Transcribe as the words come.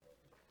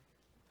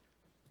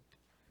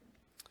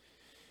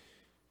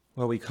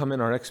Well, we come in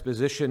our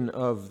exposition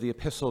of the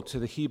Epistle to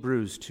the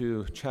Hebrews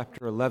to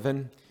chapter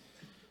 11,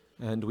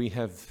 and we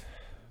have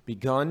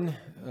begun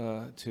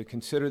to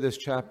consider this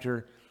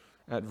chapter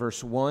at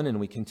verse 1, and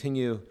we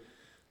continue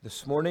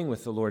this morning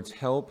with the Lord's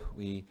help.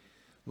 We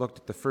looked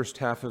at the first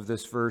half of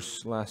this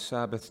verse last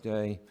Sabbath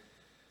day,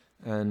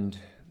 and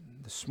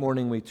this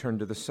morning we turn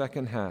to the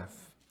second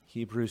half,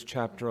 Hebrews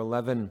chapter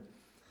 11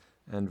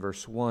 and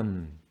verse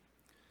 1.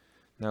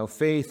 Now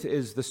faith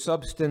is the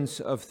substance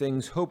of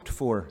things hoped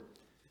for,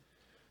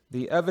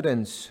 the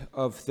evidence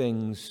of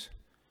things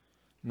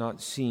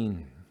not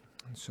seen.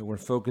 And so we're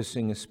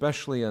focusing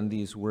especially on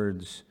these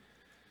words.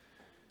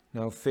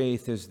 Now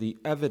faith is the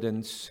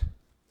evidence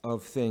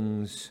of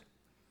things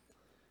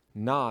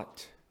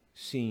not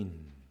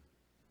seen.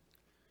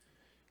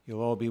 You'll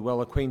all be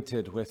well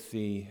acquainted with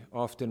the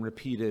often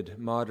repeated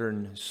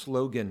modern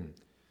slogan.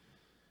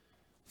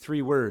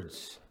 3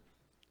 words.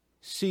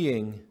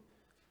 Seeing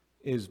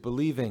is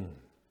believing.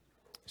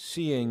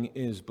 Seeing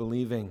is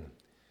believing.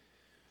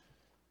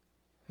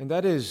 And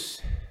that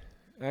is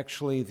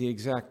actually the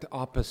exact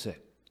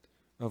opposite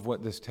of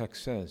what this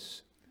text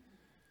says.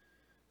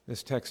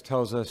 This text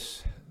tells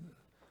us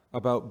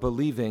about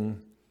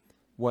believing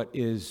what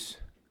is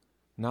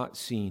not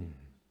seen.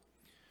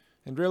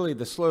 And really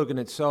the slogan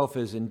itself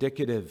is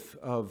indicative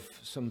of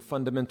some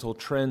fundamental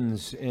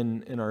trends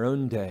in our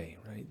own day,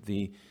 right?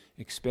 The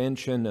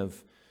expansion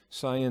of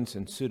science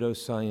and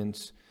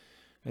pseudoscience,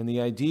 and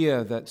the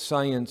idea that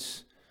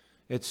science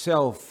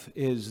itself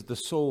is the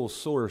sole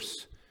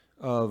source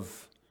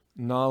of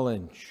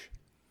knowledge.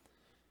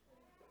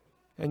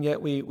 And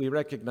yet we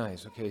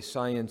recognize,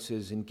 science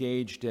is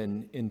engaged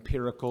in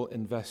empirical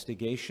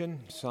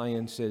investigation.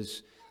 Science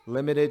is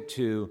limited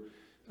to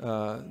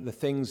the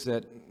things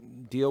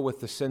that deal with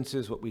the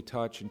senses, what we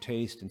touch and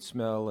taste and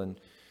smell and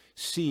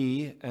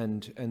see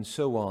and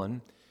so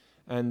on.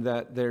 And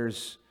that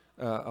there's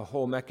a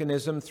whole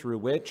mechanism through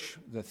which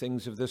the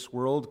things of this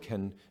world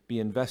can be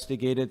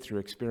investigated through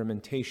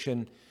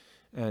experimentation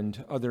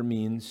and other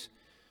means.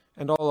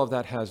 And all of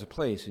that has a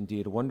place,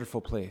 indeed, a wonderful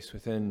place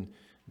within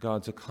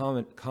God's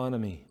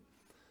economy.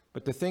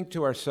 But to think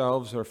to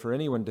ourselves, or for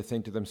anyone to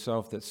think to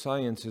themselves, that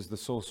science is the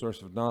sole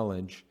source of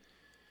knowledge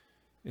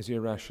is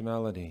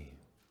irrationality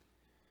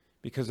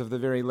because of the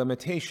very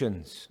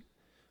limitations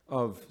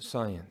of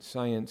science.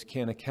 Science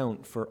can't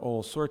account for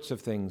all sorts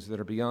of things that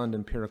are beyond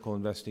empirical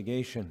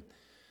investigation.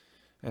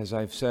 As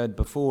I've said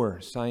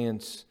before,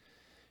 science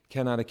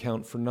cannot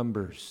account for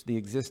numbers, the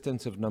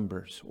existence of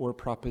numbers or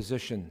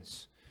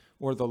propositions,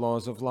 or the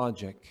laws of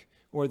logic,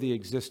 or the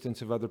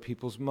existence of other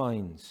people's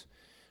minds,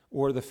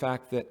 or the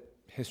fact that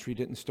history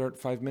didn't start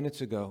 5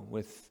 minutes ago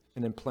with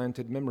an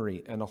implanted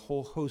memory and a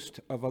whole host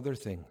of other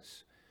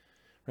things.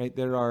 Right?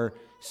 There are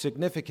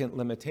significant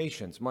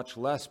limitations, much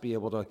less be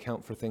able to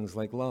account for things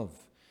like love.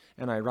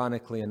 And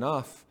ironically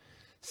enough,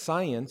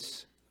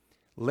 science,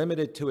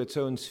 limited to its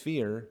own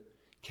sphere,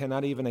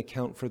 cannot even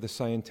account for the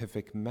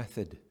scientific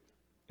method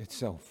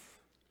itself.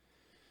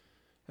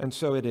 And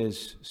so it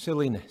is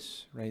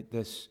silliness, right?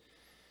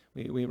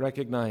 We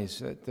recognize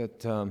that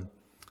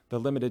the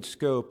limited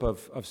scope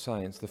of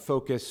science, the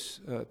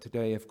focus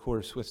today, of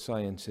course, with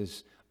science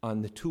is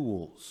on the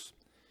tools,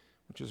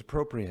 which is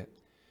appropriate,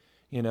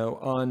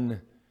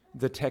 on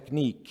the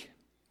technique,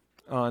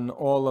 on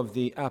all of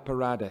the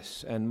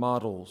apparatus and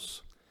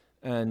models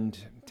and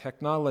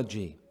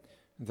technology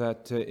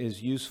that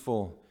is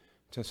useful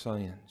to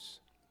science.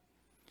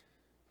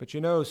 But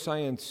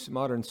science,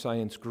 modern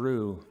science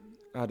grew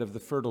out of the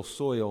fertile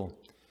soil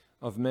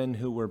of men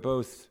who were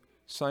both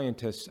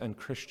scientists and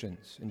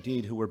Christians,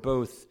 indeed, who were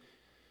both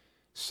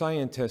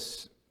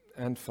scientists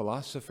and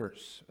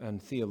philosophers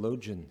and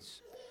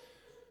theologians.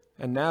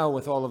 And now,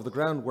 with all of the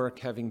groundwork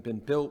having been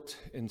built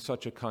in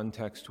such a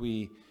context,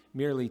 we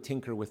merely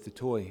tinker with the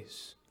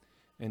toys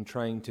and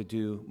trying to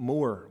do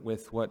more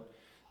with what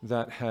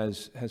that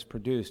has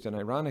produced. And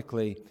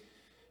ironically,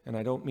 and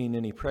I don't mean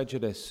any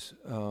prejudice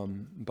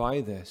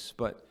by this,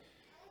 but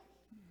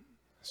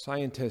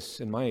scientists,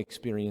 in my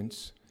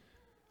experience,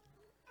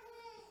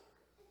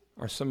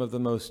 are some of the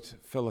most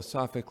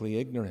philosophically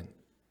ignorant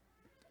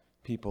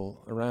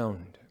people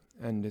around.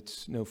 And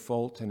it's no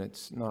fault, and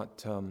it's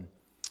not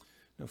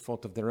no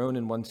fault of their own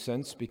in one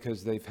sense,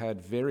 because they've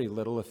had very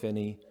little, if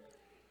any,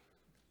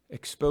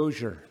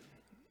 exposure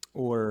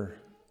or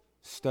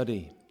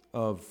study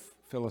of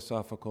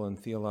philosophical and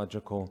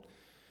theological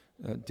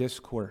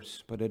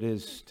discourse, but it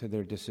is to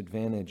their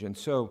disadvantage. And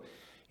so,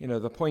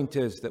 the point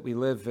is that we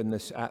live in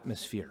this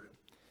atmosphere.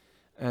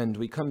 And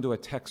we come to a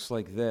text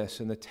like this,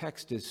 and the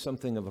text is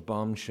something of a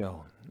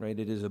bombshell, right?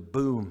 It is a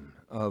boom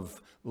of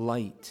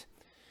light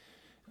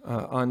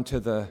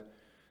onto the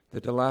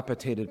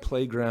dilapidated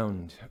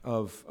playground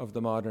of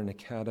the modern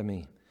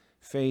academy.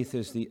 Faith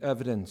is the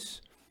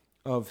evidence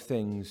of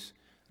things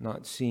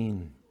not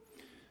seen.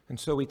 And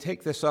so we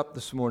take this up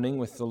this morning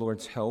with the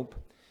Lord's help.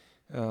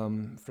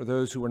 For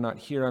those who were not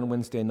here on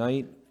Wednesday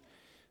night,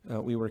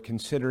 we were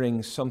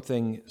considering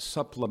something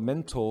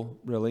supplemental,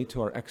 really,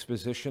 to our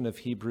exposition of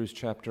Hebrews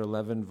chapter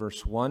 11,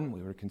 verse 1.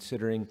 We were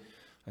considering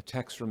a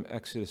text from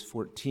Exodus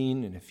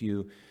 14, and if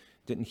you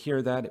didn't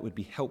hear that, it would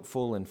be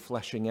helpful in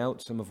fleshing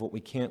out some of what we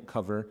can't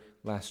cover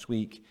last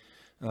week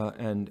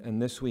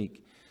and this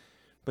week.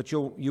 But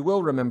you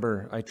will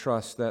remember, I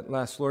trust, that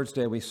last Lord's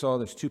Day we saw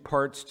there's two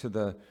parts to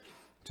the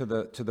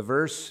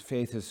verse.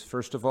 Faith is,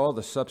 first of all,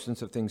 the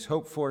substance of things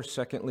hoped for.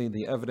 Secondly,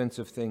 the evidence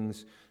of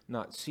things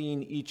not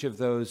seen. Each of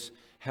those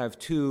have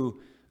two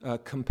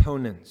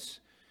components.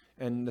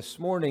 And this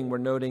morning we're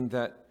noting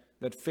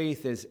that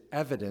faith is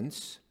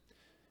evidence,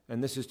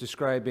 and this is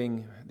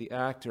describing the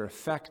act or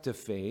effect of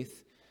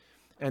faith.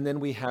 And then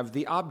we have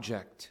the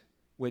object,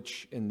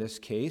 which in this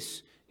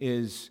case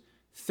is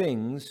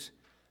things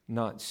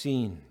not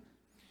seen.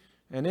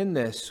 And in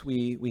this,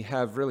 we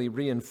have really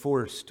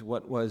reinforced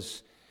what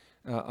was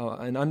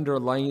an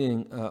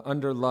underlying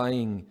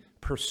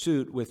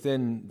pursuit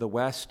within the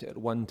West at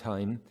one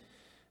time,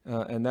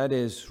 and that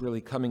is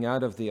really coming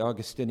out of the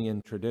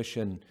Augustinian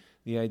tradition,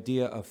 the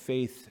idea of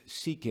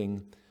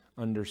faith-seeking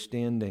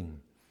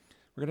understanding.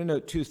 We're going to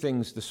note two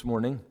things this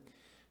morning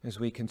as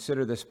we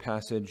consider this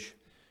passage.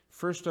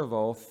 First of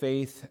all,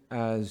 faith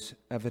as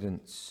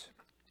evidence.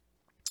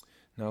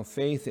 Now,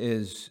 faith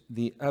is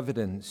the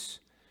evidence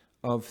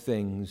of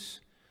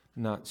things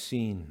not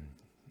seen.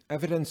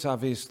 Evidence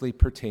obviously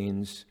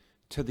pertains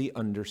to the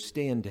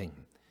understanding.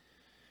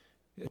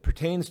 It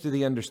pertains to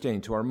the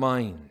understanding, to our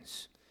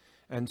minds.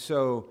 And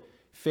so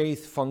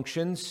faith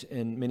functions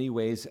in many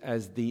ways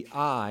as the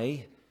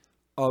eye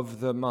of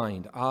the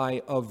mind,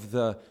 eye of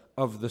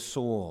the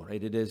soul,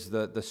 right? It is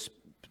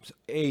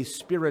a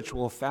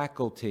spiritual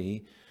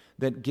faculty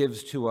that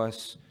gives to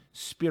us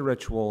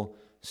spiritual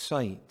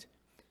sight.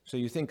 So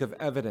you think of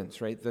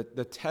evidence, right?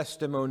 The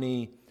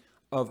testimony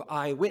of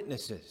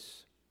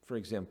eyewitnesses, for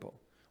example.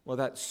 Well,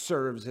 that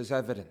serves as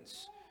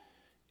evidence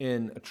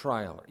in a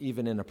trial, or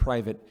even in a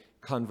private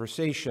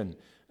conversation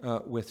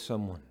with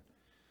someone.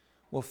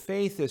 Well,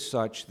 faith is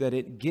such that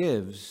it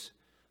gives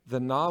the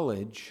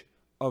knowledge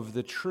of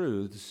the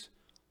truths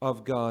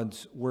of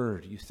God's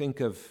word. You think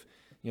of,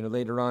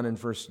 later on in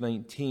verse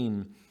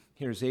 19,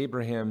 here's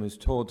Abraham who's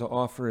told to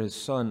offer his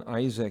son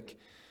Isaac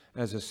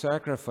as a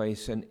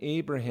sacrifice. And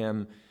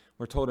Abraham,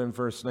 we're told in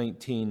verse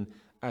 19,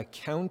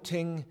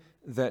 accounting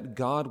that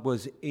God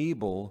was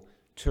able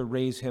to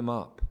raise him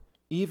up,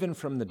 even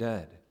from the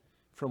dead,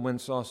 from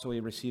whence also he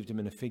received him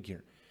in a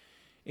figure.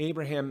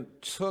 Abraham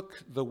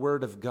took the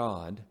word of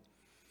God,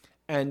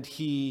 and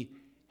he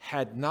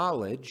had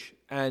knowledge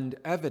and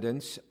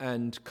evidence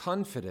and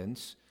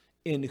confidence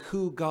in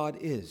who God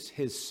is,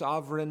 his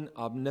sovereign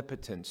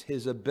omnipotence,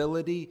 his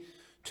ability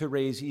to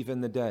raise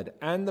even the dead,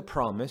 and the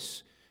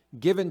promise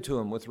given to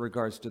him with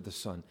regards to the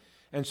Son.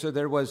 And so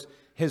there was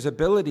his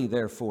ability,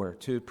 therefore,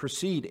 to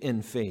proceed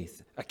in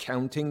faith,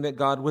 accounting that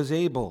God was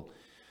able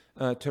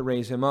to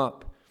raise him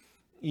up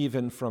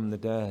even from the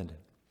dead.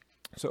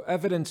 So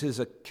evidence is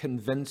a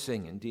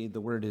convincing, indeed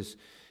the word is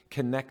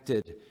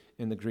connected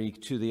in the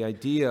Greek to the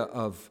idea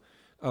of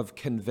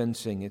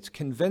convincing. It's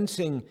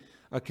convincing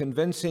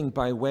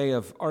by way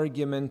of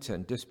argument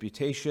and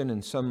disputation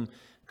in some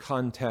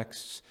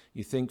contexts.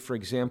 You think, for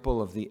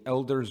example, of the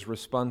elder's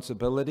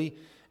responsibility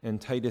in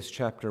Titus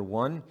chapter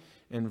 1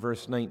 and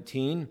verse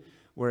 19,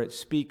 where it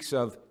speaks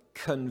of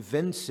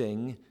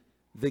convincing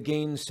the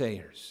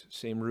gainsayers.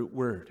 Same root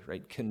word,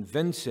 right?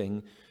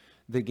 Convincing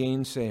the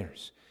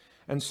gainsayers.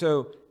 And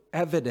so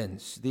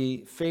evidence,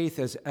 the faith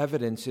as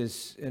evidence,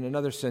 is in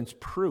another sense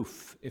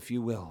proof, if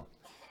you will.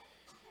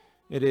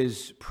 It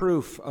is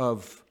proof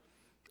of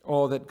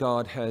all that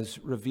God has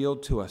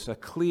revealed to us, a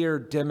clear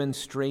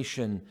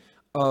demonstration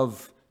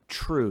of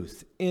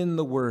truth in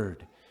the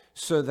Word,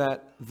 so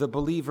that the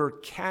believer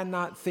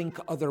cannot think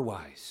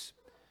otherwise.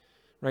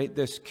 Right?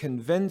 This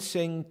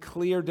convincing,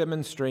 clear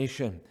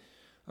demonstration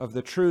of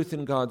the truth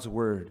in God's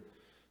Word,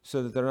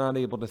 so that they're not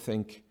able to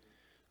think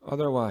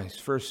otherwise.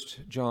 1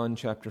 John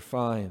chapter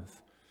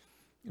 5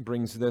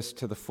 brings this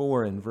to the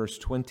fore in verse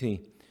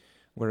 20,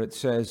 where it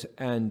says,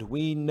 "And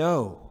we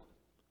know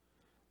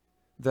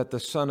that the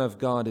Son of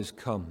God is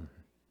come,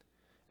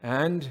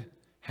 and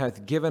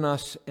hath given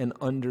us an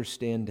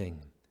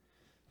understanding,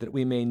 that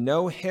we may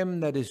know him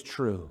that is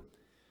true.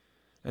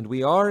 And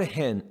we are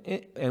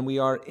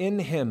in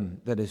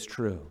him that is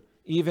true,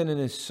 even in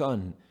his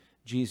Son,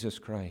 Jesus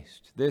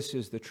Christ. This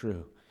is the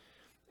true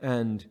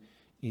and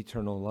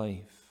eternal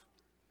life."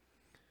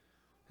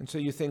 And so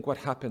you think, what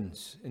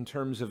happens in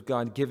terms of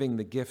God giving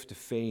the gift of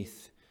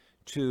faith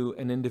to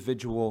an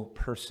individual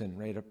person,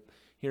 right?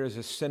 Here is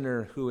a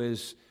sinner who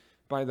is,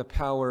 by the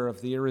power of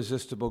the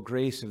irresistible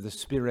grace of the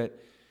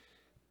Spirit,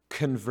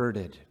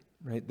 converted,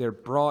 right? They're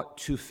brought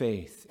to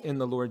faith in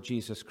the Lord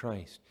Jesus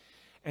Christ.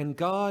 And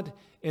God,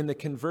 in the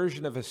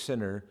conversion of a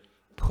sinner,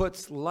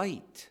 puts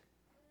light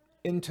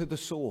into the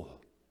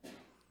soul.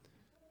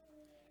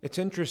 It's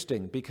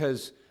interesting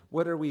because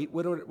what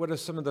are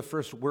some of the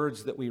first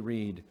words that we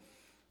read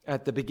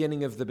at the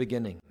beginning of the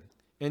beginning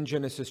in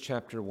Genesis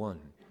chapter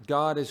 1?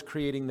 God is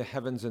creating the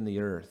heavens and the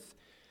earth.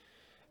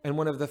 And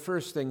one of the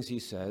first things he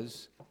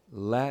says,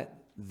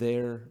 "Let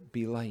there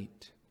be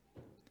light."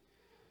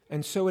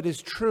 And so it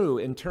is true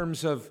in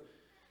terms of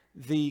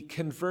the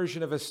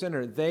conversion of a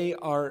sinner. They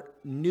are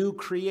new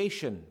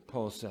creation,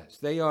 Paul says.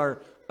 They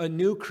are a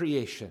new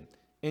creation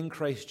in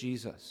Christ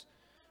Jesus.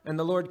 And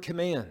the Lord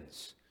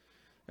commands,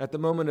 at the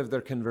moment of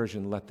their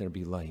conversion, let there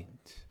be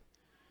light.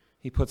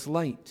 He puts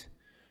light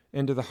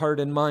into the heart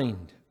and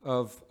mind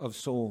of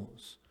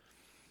souls.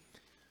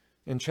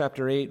 In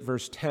chapter 8,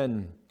 verse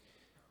 10,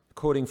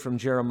 quoting from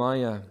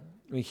Jeremiah,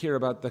 we hear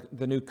about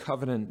the new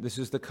covenant. This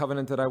is the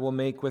covenant that I will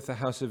make with the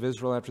house of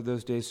Israel after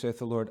those days, saith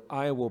the Lord.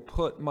 I will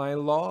put my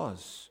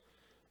laws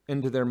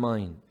into their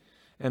mind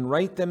and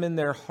write them in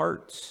their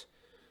hearts,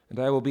 and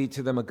I will be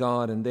to them a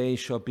God, and they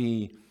shall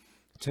be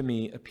to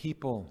me a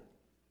people.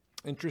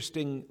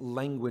 Interesting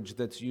language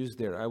that's used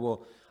there. I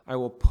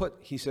will put,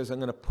 he says, I'm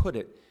going to put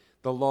it,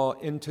 the law,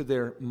 into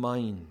their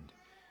mind.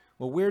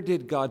 Well, where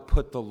did God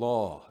put the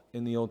law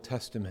in the Old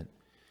Testament?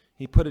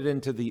 He put it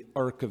into the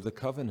Ark of the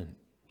Covenant.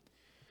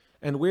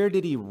 And where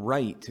did he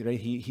write? Right?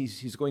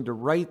 He's going to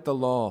write the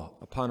law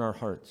upon our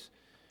hearts.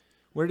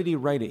 Where did he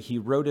write it? He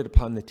wrote it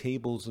upon the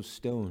tables of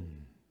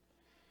stone,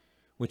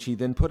 which he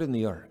then put in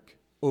the ark,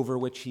 over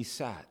which he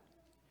sat.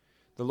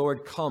 The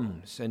Lord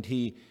comes and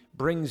he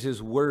brings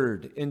his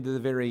word into the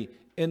very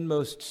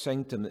inmost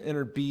sanctum, the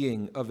inner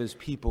being of his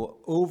people,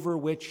 over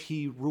which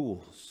he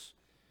rules.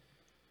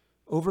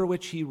 Over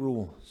which he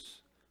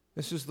rules.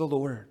 This is the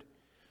Lord.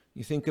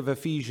 You think of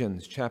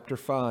Ephesians chapter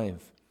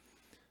 5,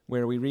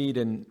 where we read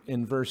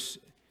in verse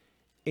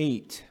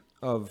 8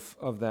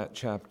 of that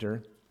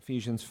chapter,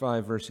 Ephesians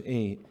 5, verse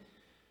 8,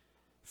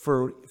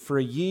 For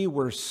ye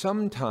were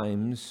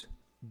sometimes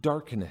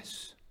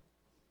darkness,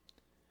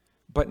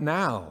 but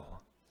now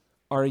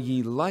are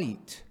ye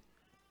light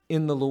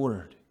in the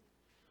Lord.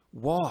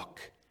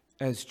 Walk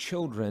as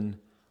children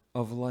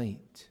of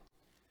light.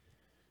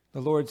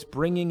 The Lord's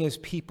bringing his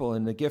people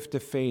in the gift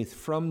of faith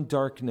from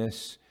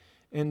darkness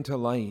into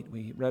light.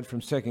 We read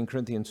from 2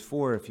 Corinthians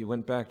 4, if you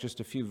went back just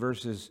a few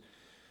verses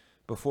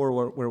before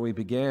where we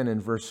began,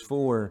 in verse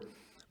 4,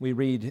 we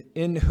read,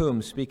 in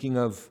whom, speaking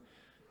of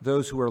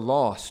those who are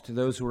lost,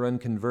 those who are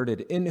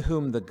unconverted, in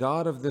whom the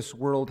God of this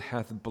world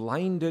hath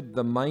blinded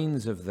the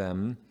minds of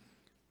them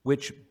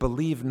which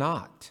believe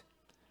not,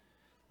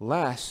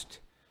 lest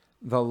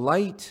the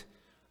light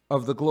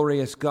of the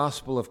glorious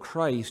gospel of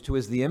Christ, who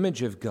is the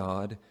image of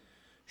God,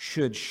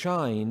 should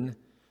shine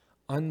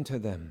unto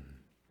them.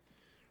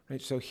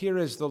 Right, so here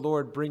is the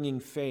Lord bringing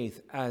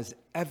faith as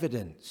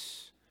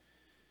evidence.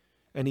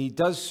 And he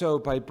does so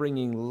by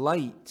bringing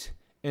light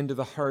into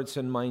the hearts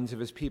and minds of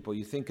his people.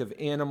 You think of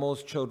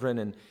animals, children,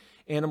 and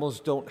animals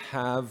don't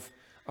have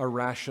a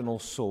rational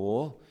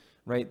soul,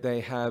 right?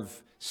 They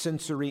have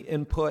sensory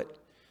input,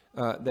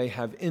 they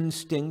have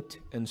instinct,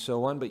 and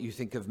so on. But you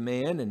think of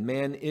man, and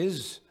man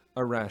is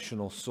a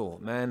rational soul.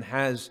 Man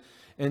has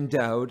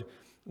endowed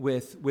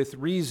with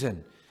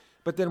reason.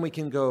 But then we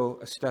can go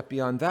a step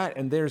beyond that,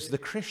 and there's the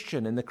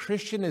Christian, and the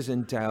Christian is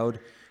endowed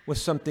with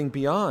something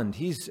beyond.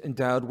 He's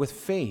endowed with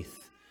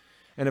faith.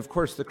 And of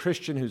course, the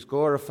Christian who's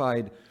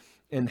glorified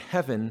in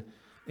heaven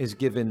is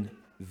given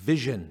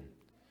vision,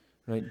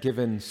 right?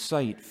 Given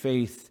sight.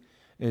 Faith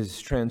is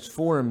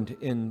transformed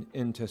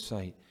into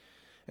sight.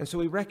 And so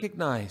we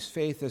recognize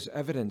faith as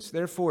evidence.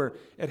 Therefore,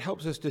 it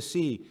helps us to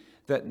see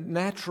that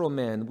natural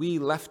man, we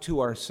left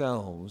to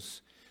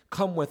ourselves,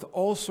 come with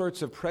all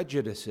sorts of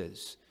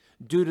prejudices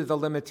due to the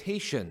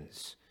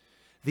limitations,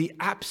 the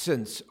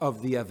absence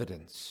of the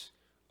evidence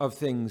of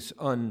things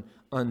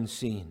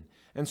unseen.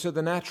 And so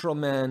the natural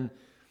man,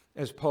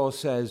 as Paul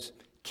says,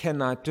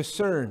 cannot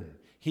discern.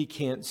 He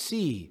can't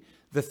see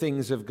the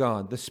things of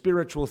God, the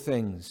spiritual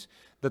things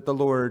that the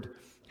Lord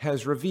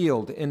has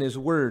revealed in his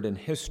word and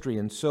history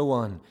and so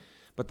on.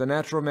 But the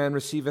natural man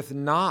receiveth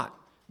not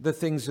the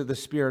things of the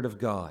Spirit of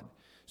God.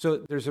 So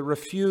there's a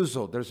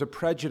refusal, there's a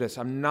prejudice.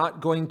 I'm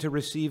not going to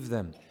receive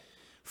them.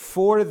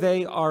 For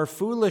they are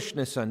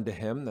foolishness unto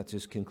him, that's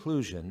his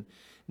conclusion,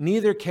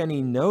 neither can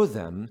he know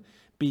them,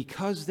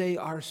 because they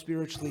are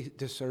spiritually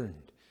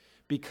discerned.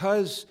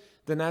 Because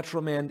the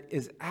natural man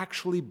is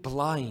actually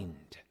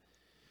blind,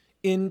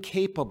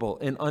 incapable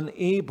and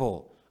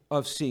unable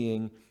of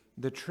seeing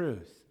the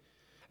truth.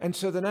 And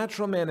so the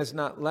natural man is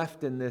not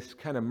left in this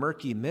kind of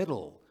murky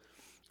middle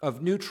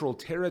of neutral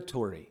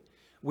territory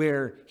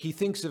where he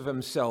thinks of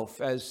himself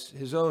as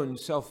his own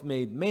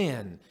self-made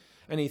man.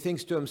 And he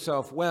thinks to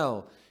himself,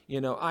 well,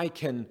 I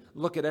can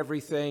look at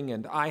everything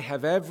and I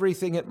have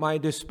everything at my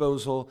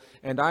disposal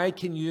and I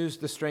can use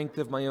the strength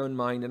of my own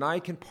mind and I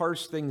can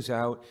parse things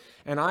out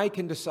and I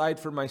can decide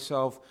for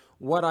myself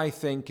what I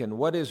think and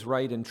what is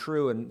right and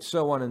true and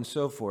so on and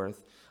so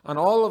forth on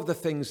all of the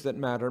things that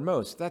matter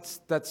most.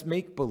 That's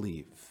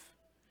make-believe,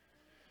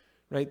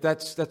 right?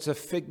 That's a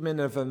figment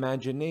of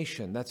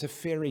imagination. That's a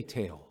fairy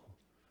tale.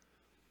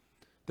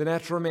 The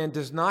natural man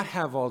does not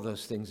have all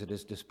those things at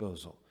his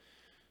disposal,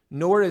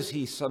 nor is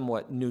he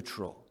somewhat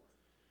neutral.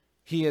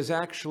 He is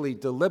actually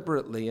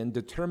deliberately and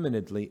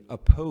determinedly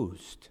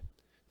opposed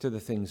to the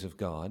things of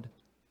God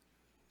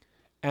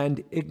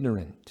and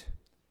ignorant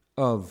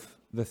of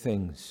the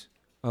things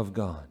of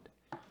God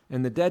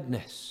and the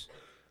deadness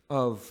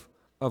of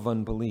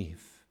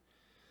unbelief.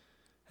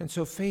 And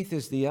so faith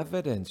is the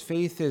evidence.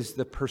 Faith is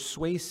the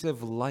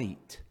persuasive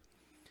light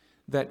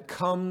that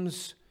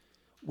comes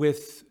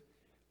with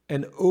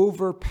an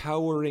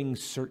overpowering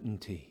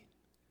certainty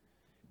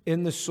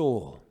in the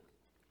soul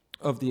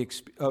of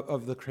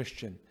the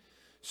Christian,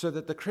 so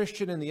that the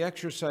Christian in the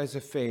exercise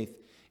of faith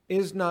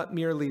is not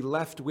merely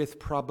left with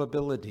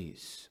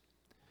probabilities,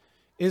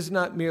 is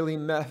not merely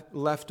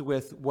left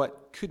with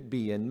what could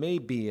be and may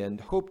be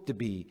and hope to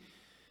be,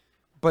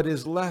 but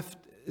is left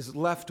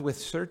with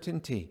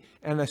certainty,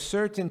 and a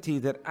certainty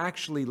that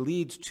actually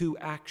leads to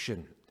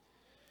action,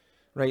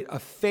 right? A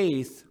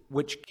faith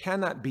which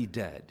cannot be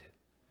dead,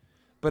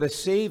 but a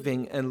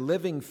saving and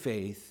living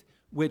faith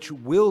which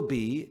will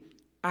be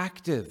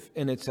active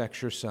in its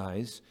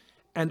exercise,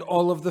 and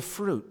all of the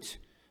fruit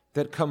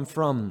that come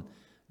from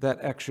that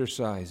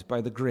exercise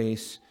by the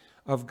grace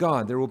of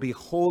God. There will be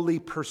holy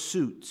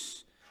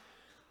pursuits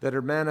that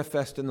are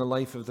manifest in the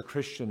life of the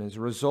Christian as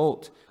a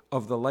result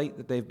of the light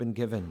that they've been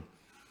given,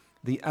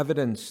 the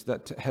evidence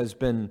that has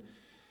been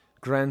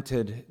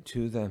granted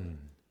to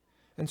them.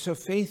 And so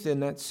faith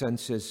in that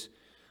sense is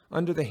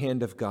under the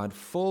hand of God,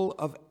 full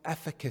of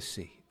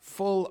efficacy,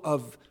 full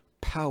of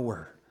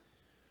power.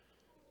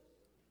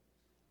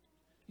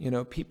 You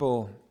know,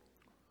 people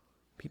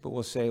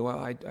will say, well,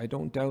 I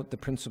don't doubt the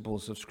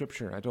principles of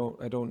Scripture. I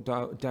don't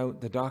doubt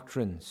the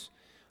doctrines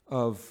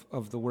of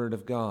the Word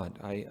of God.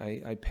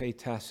 I pay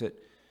tacit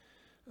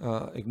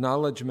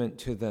acknowledgement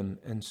to them,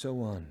 and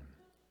so on.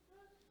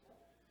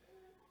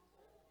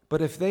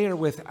 But if they are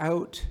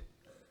without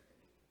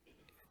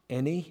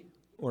any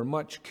or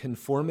much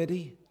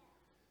conformity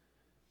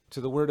to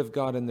the Word of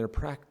God in their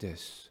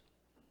practice,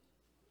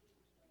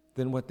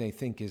 then what they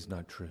think is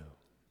not true.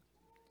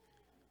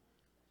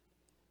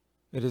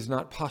 It is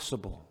not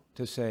possible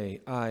to say,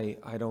 I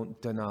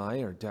don't deny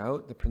or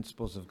doubt the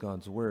principles of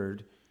God's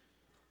Word,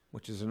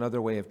 which is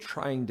another way of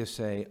trying to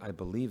say, I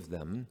believe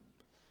them,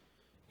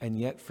 and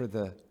yet for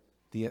the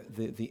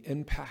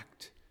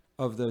impact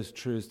of those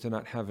truths to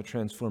not have a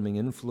transforming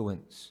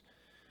influence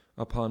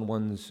upon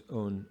one's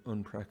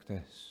own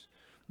practice.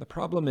 The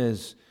problem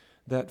is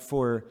that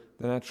for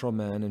the natural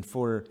man and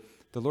for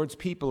the Lord's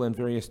people in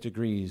various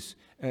degrees,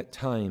 at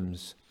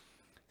times,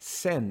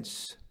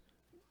 sense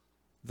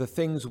the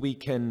things we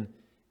can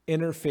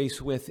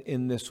interface with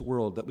in this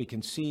world, that we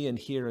can see and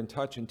hear and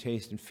touch and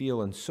taste and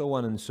feel and so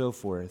on and so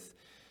forth,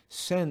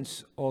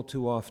 sense all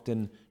too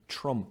often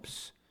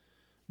trumps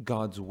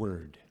God's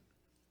Word.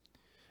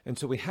 And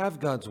so we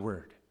have God's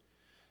Word,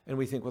 and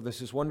we think, well,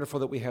 this is wonderful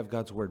that we have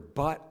God's Word,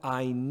 but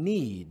I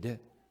need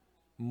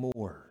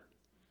more.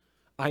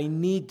 I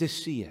need to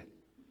see it.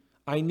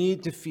 I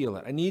need to feel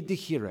it. I need to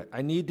hear it.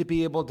 I need to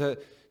be able to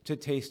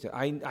taste it.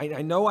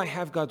 I know I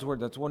have God's Word.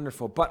 That's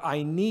wonderful. But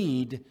I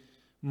need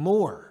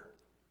more.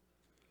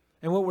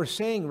 And what we're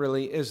saying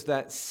really is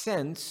that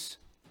sense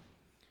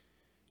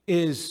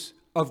is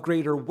of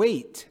greater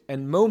weight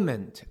and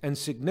moment and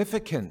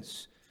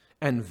significance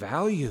and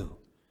value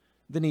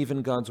than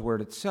even God's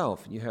Word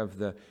itself. You have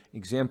the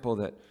example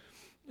that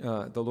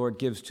the Lord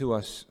gives to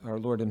us, our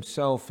Lord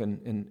Himself,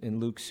 in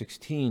Luke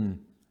 16.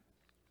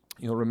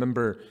 You'll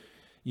remember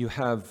you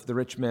have the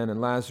rich man and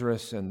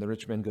Lazarus, and the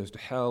rich man goes to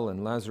hell,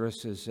 and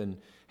Lazarus is in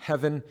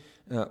heaven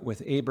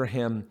with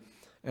Abraham,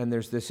 and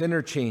there's this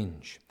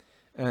interchange,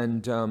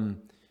 and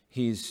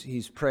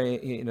he's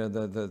praying. You know,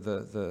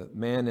 the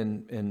man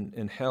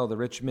in hell, the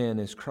rich man,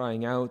 is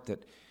crying out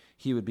that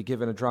he would be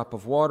given a drop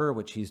of water,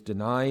 which he's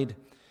denied,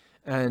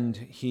 and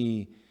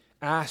he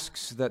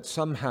asks that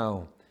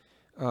somehow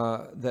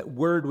that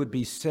word would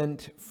be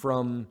sent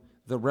from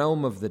the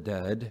realm of the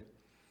dead,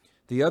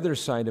 the other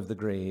side of the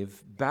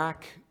grave,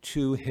 back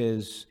to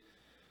his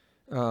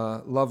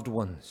loved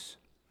ones.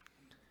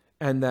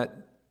 And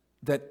that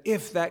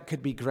if that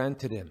could be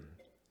granted him,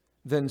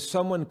 then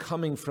someone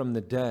coming from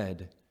the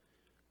dead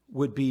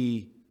would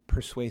be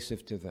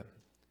persuasive to them,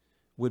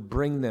 would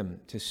bring them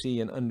to see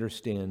and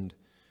understand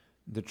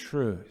the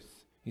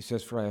truth. He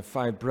says, for I have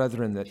 5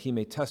 brethren, that he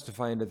may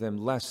testify unto them,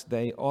 lest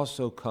they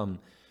also come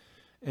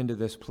into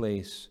this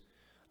place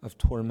of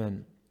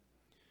torment.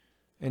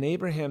 And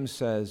Abraham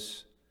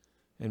says,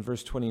 in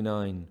verse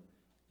 29,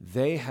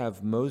 they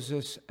have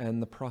Moses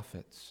and the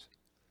prophets.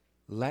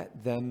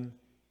 Let them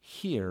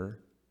hear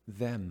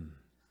them.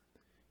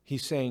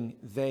 He's saying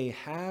they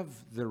have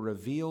the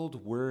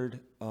revealed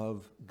word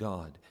of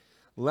God.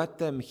 Let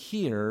them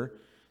hear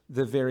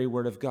the very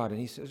word of God.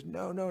 And he says,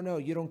 no,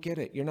 you don't get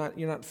it. You're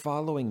not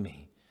following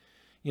me.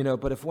 You know,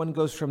 but if one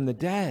goes from the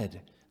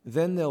dead,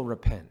 then they'll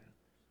repent.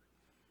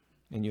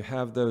 And you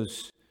have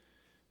those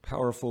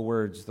powerful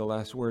words, the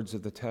last words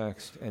of the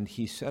text. And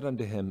he said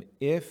unto him,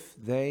 if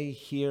they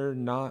hear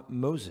not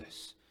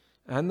Moses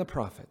and the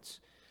prophets,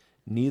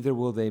 neither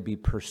will they be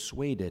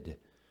persuaded,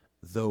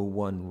 though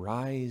one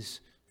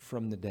rise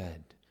from the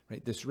dead.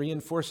 Right? This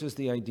reinforces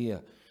the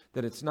idea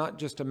that it's not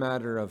just a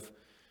matter of,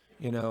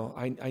 you know,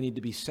 I need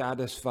to be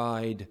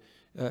satisfied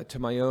to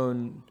my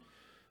own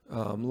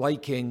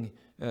liking,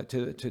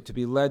 to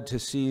be led to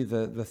see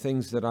the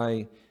things that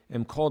I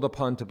am called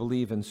upon to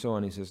believe and so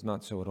on. He says,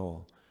 not so at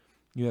all.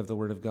 You have the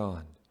Word of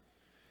God.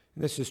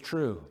 This is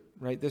true,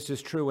 right? This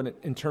is true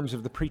in terms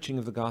of the preaching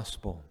of the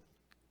gospel.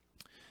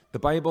 The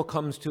Bible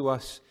comes to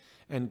us,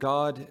 and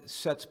God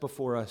sets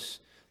before us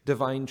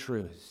divine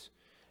truths.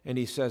 And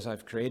he says,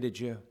 I've created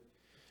you.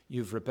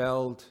 You've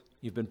rebelled.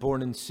 You've been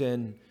born in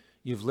sin.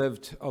 You've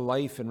lived a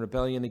life in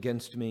rebellion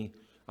against me.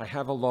 I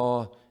have a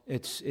law.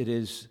 It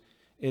is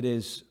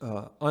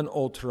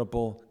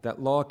unalterable.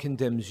 That law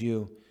condemns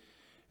you.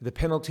 The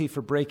penalty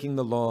for breaking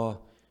the law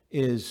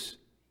is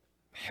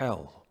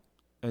hell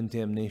and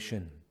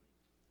damnation.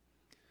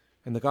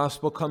 And the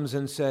gospel comes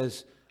and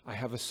says, I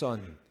have a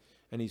son,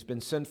 and he's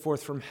been sent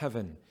forth from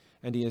heaven,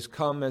 and he has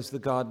come as the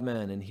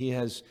God-man, and he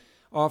has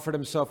offered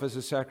himself as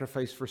a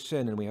sacrifice for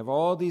sin. And we have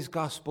all these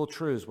gospel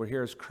truths. We're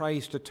here as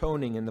Christ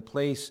atoning in the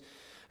place,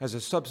 as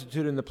a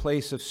substitute in the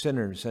place of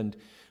sinners. And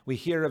we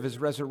hear of his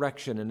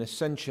resurrection and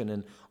ascension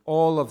and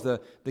all of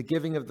the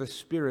giving of the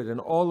Spirit and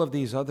all of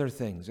these other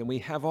things. And we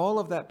have all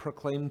of that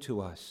proclaimed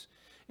to us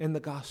in the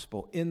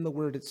gospel, in the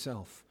word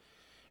itself.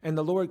 And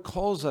the Lord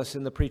calls us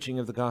in the preaching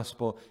of the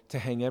gospel to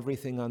hang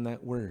everything on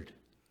that word,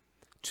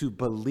 to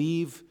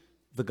believe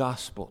the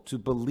gospel, to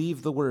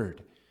believe the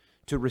word,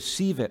 to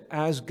receive it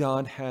as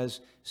God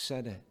has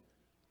said it.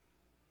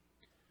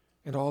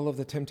 And all of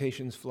the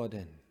temptations flood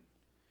in.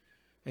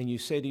 And you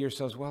say to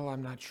yourselves, well,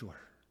 I'm not sure.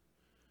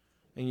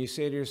 And you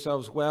say to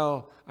yourselves,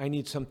 well, I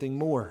need something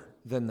more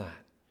than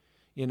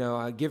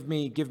that. Give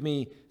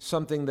me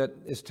something that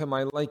is to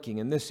my liking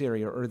in this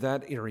area or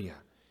that area.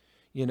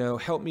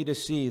 Help me to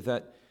see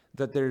that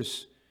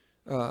there's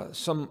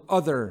some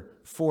other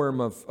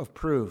form of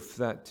proof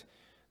that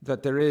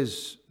there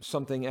is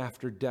something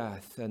after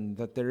death, and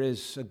that there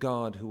is a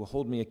God who will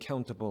hold me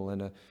accountable,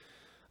 and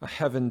a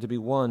heaven to be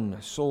won,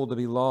 a soul to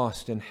be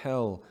lost, and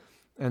hell,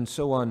 and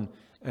so on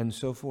and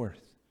so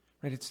forth.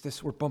 Right? It's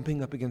this, we're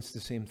bumping up against the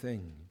same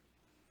thing.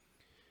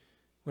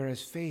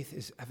 Whereas faith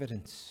is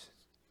evidence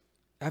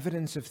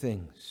of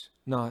things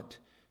not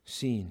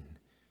seen.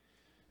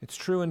 It's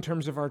true in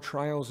terms of our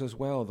trials as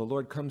well. The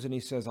Lord comes and he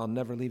says, I'll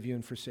never leave you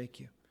and forsake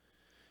you.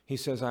 He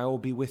says, I will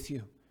be with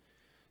you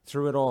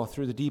through it all,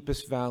 through the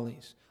deepest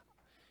valleys.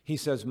 He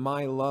says,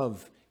 my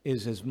love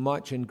is as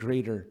much and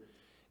greater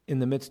in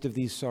the midst of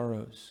these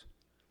sorrows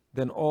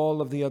than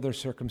all of the other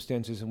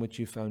circumstances in which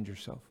you found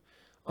yourself.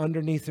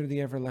 Underneath are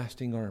the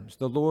everlasting arms.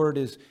 The Lord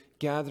is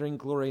gathering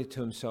glory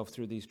to himself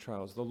through these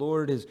trials. The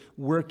Lord is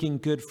working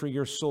good for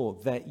your soul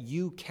that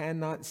you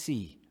cannot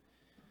see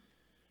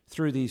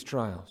through these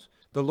trials.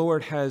 The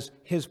Lord has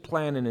his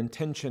plan and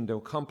intention to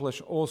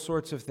accomplish all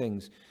sorts of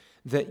things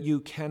that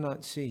you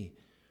cannot see.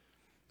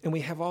 And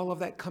we have all of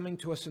that coming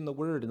to us in the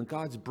Word, and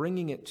God's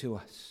bringing it to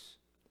us.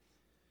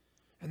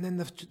 And then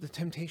the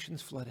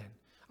temptations flood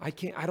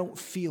in. I don't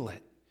feel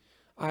it.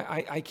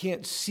 I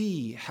can't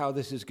see how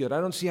this is good.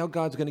 I don't see how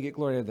God's going to get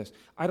glory out of this.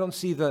 I don't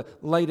see the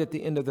light at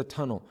the end of the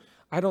tunnel.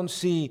 I don't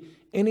see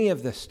any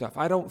of this stuff.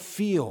 I don't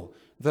feel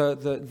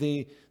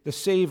the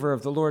savor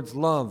of the Lord's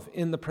love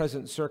in the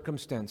present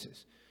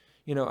circumstances.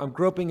 I'm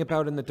groping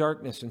about in the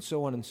darkness, and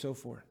so on and so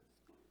forth.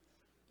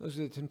 Those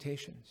are the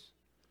temptations.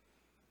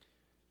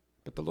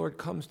 But the Lord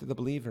comes to the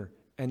believer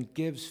and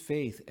gives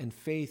faith, and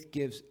faith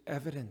gives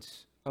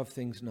evidence of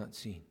things not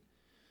seen.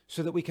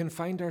 So that we can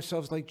find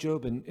ourselves like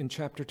Job in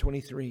chapter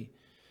 23,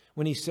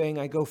 when he's saying,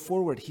 I go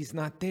forward, he's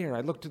not there.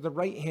 I look to the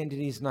right hand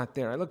and he's not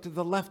there. I look to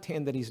the left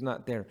hand and he's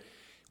not there.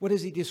 What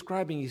is he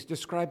describing? He's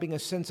describing a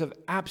sense of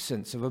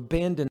absence, of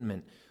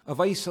abandonment,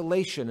 of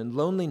isolation and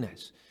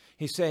loneliness.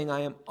 He's saying, I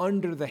am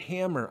under the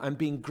hammer. I'm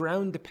being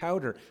ground to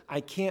powder.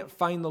 I can't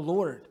find the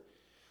Lord.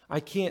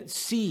 I can't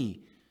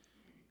see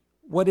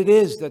what it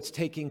is that's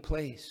taking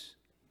place.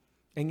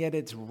 And yet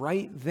it's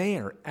right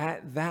there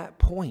at that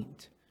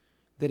point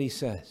that he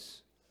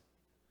says,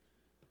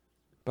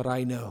 but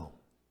I know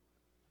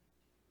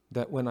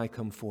that when I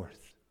come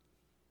forth,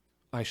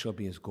 I shall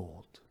be as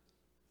gold.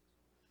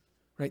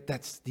 Right?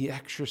 That's the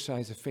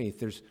exercise of faith.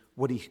 There's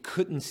what he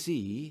couldn't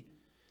see,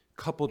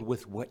 coupled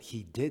with what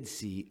he did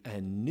see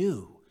and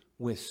knew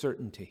with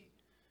certainty.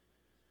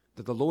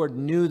 That the Lord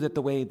knew that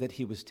the way that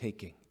he was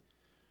taking,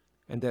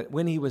 and that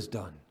when he was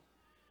done,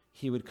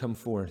 he would come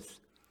forth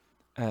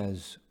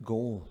as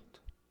gold.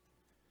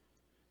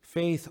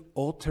 Faith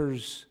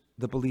alters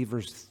the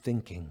believer's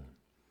thinking,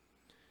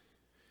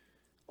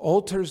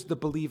 alters the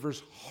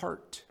believer's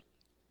heart,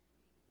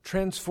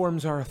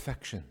 transforms our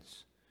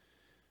affections.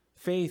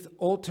 Faith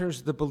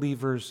alters the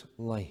believer's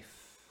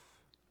life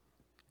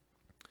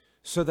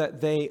so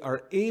that they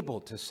are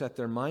able to set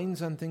their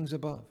minds on things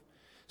above,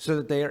 so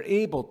that they are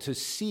able to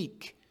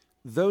seek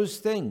those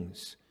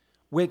things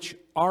which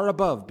are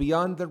above,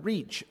 beyond the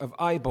reach of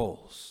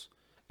eyeballs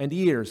and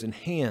ears and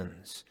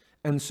hands,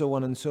 and so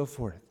on and so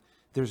forth.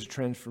 There's a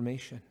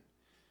transformation.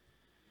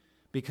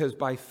 Because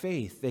by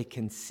faith, they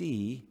can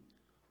see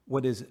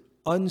what is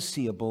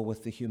unseeable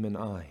with the human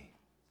eye.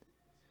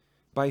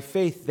 By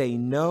faith, they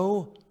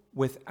know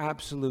with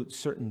absolute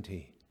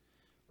certainty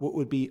what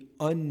would be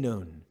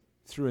unknown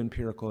through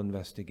empirical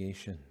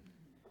investigation.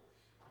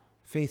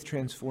 Faith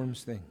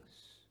transforms things.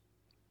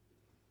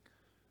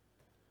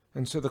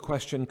 And so the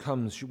question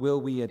comes,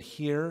 will we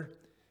adhere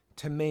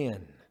to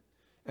man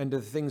and to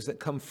the things that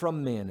come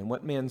from man and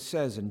what man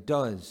says and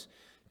does,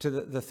 to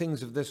the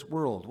things of this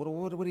world.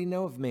 What do we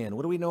know of man?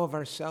 What do we know of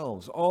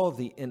ourselves? All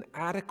the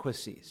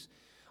inadequacies,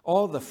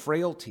 all the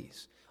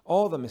frailties,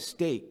 all the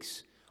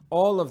mistakes,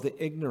 all of the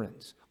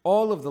ignorance,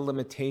 all of the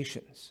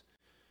limitations.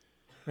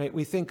 Right?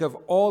 We think of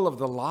all of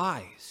the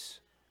lies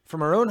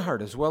from our own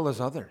heart as well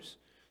as others.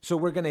 So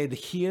we're going to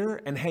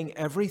adhere and hang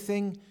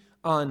everything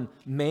on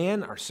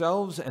man,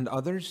 ourselves, and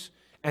others,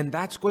 and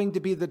that's going to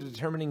be the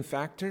determining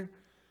factor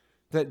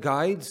that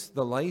guides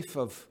the life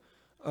of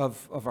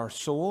our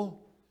soul?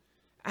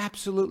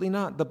 Absolutely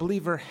not. The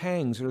believer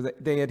hangs, or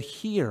they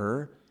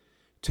adhere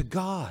to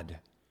God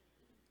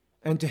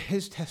and to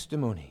his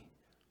testimony,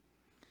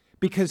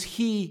 because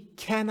he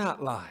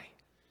cannot lie,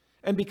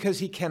 and because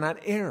he cannot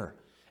err,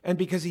 and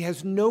because he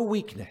has no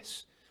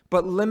weakness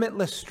but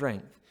limitless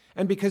strength,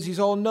 and because he's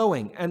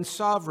all-knowing and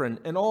sovereign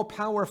and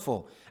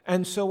all-powerful,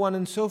 and so on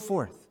and so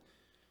forth.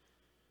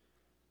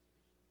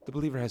 The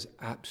believer has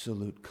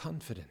absolute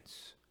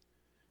confidence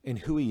in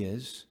who he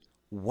is,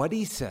 what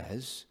he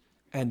says,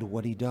 and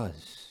what he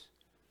does.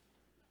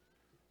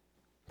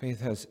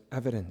 Faith has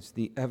evidence.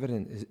 The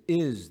evidence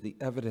is the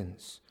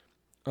evidence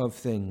of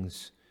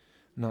things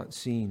not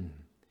seen.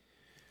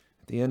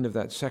 At the end of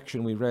that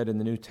section we read in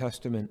the New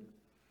Testament,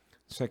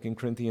 2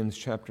 Corinthians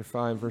chapter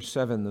 5, verse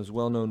 7, those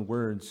well-known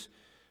words,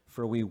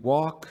 "For we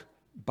walk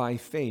by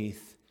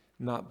faith,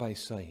 not by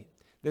sight."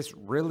 This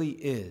really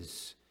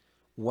is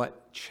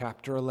what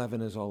chapter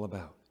 11 is all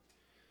about.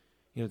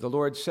 You know, the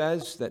Lord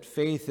says that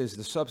faith is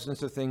the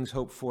substance of things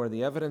hoped for,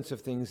 the evidence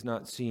of things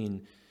not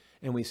seen.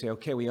 And we say,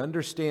 okay, we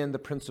understand the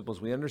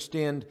principles, we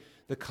understand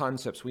the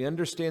concepts, we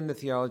understand the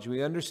theology,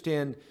 we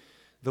understand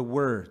the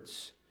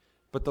words.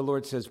 But the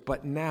Lord says,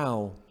 but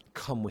now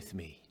come with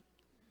me.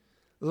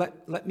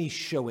 Let me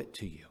show it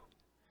to you.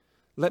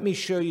 Let me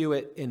show you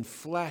it in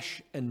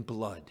flesh and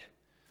blood.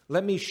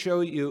 Let me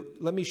show you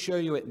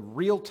it in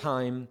real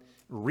time,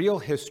 real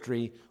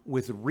history,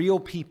 with real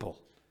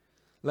people.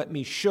 Let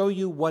me show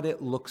you what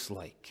it looks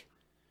like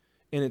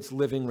in its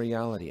living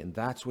reality. And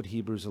that's what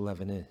Hebrews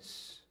 11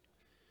 is.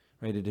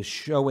 Right? It is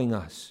showing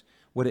us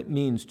what it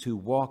means to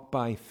walk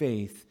by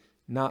faith,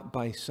 not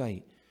by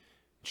sight.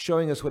 It's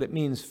showing us what it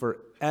means for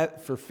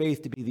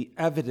faith to be the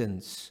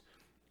evidence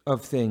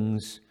of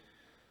things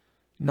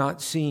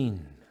not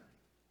seen.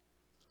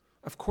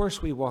 Of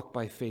course we walk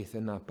by faith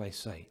and not by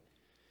sight,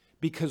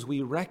 because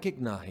we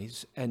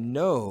recognize and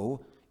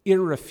know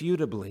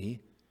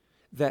irrefutably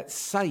that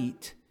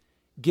sight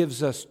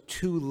gives us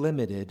too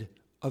limited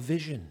a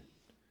vision.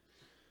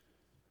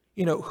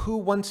 You know, who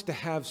wants to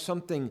have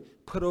something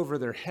put over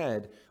their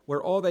head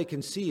where all they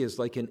can see is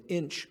like an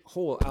inch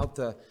hole out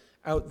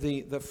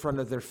the front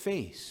of their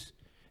face?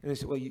 And they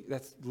say, well,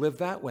 live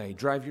that way.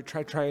 Try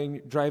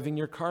driving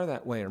your car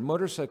that way, or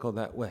motorcycle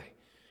that way.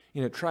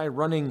 You know, try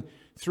running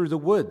through the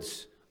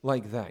woods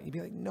like that. You'd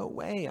be like, no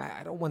way.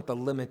 I don't want the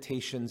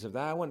limitations of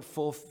that. I want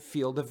full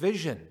field of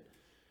vision.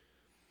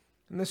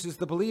 And this is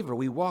the believer.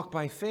 We walk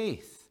by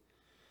faith,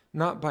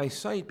 not by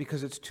sight,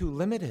 because it's too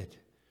limited.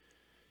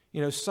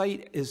 You know,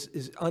 sight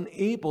is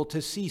unable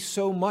to see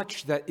so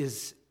much that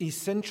is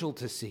essential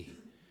to see.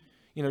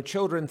 You know,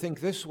 children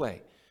think this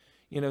way.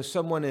 You know,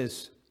 someone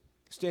is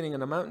standing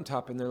on a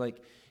mountaintop and they're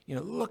like, you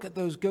know, look at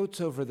those goats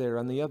over there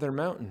on the other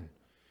mountain.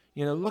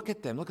 You know, look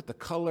at them. Look at the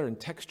color and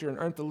texture, and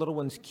aren't the little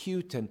ones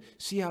cute? And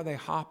see how they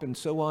hop and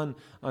so on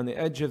the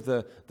edge of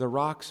the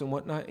rocks and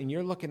whatnot. And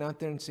you're looking out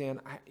there and saying,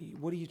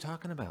 what are you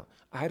talking about?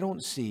 I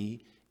don't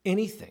see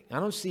anything. I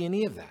don't see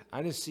any of that.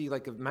 I just see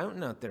like a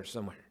mountain out there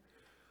somewhere.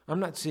 I'm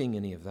not seeing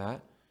any of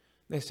that.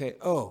 They say,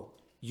 oh,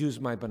 use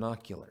my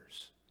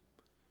binoculars.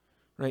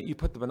 Right? You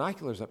put the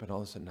binoculars up and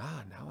all of a sudden,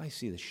 now I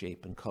see the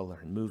shape and color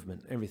and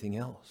movement and everything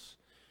else.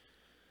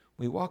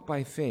 We walk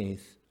by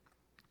faith,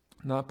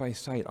 not by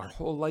sight. Our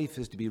whole life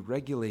is to be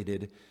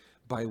regulated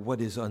by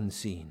what is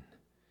unseen.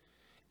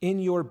 In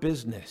your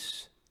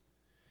business,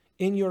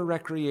 in your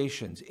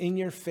recreations, in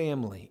your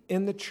family,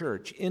 in the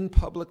church, in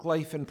public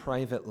life and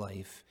private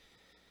life,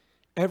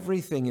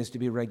 everything is to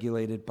be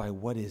regulated by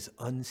what is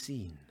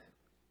unseen.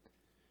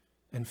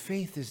 And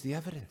faith is the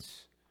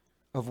evidence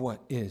of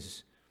what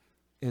is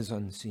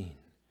unseen.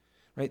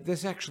 Right?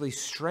 This actually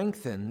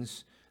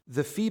strengthens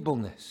the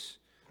feebleness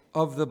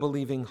of the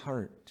believing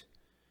heart.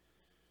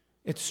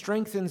 It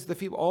strengthens the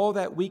feeble, all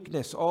that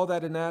weakness, all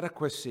that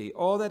inadequacy,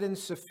 all that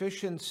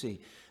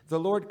insufficiency. The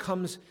Lord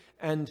comes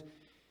and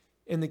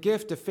in the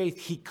gift of faith,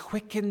 he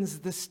quickens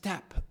the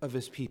step of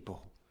his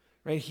people.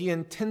 Right? He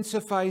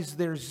intensifies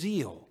their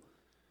zeal.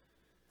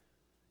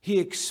 He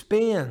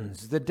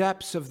expands the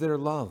depths of their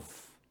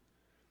love.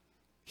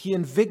 He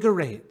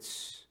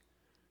invigorates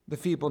the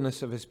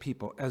feebleness of his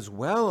people, as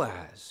well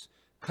as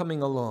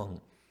coming along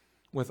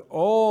with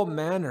all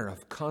manner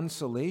of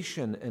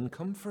consolation and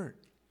comfort.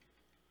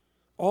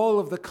 All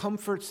of the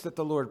comforts that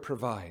the Lord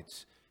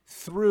provides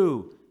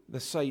through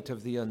the sight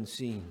of the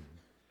unseen.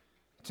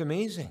 It's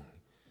amazing,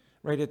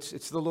 right?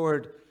 It's the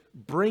Lord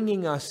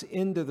bringing us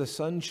into the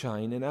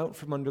sunshine and out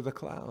from under the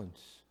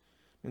clouds.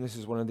 And this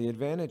is one of the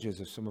advantages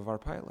of some of our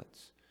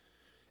pilots.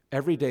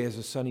 Every day is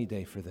a sunny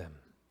day for them.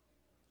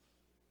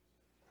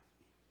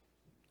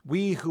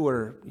 We who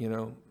are,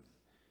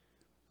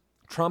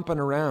 tromping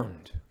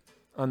around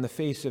on the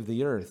face of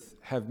the earth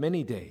have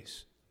many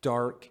days,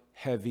 dark,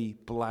 heavy,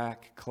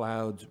 black,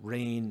 clouds,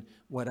 rain,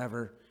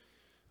 whatever,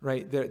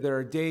 right? There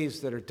are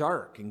days that are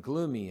dark and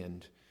gloomy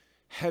and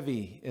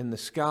heavy in the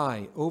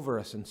sky over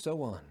us and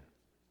so on.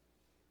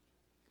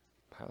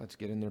 Pilots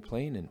get in their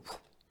plane and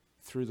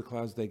through the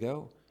clouds they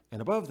go,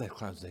 and above the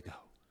clouds they go.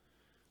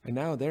 And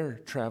now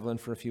they're traveling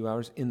for a few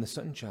hours in the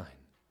sunshine.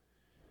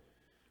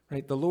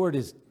 Right? The Lord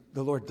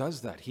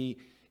does that.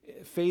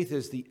 Faith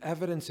is the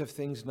evidence of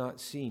things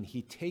not seen.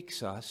 He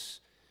takes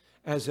us,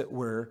 as it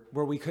were,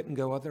 where we couldn't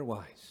go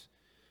otherwise.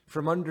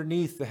 From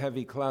underneath the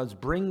heavy clouds,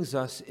 brings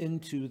us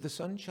into the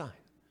sunshine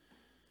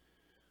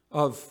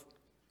of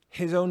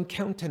his own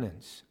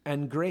countenance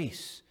and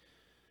grace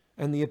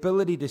and the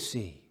ability to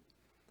see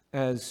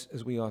as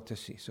we ought to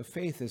see. So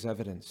faith is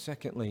evidence.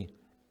 Secondly,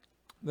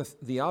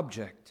 the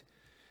object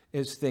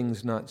is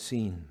things not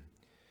seen.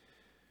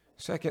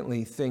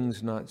 Secondly,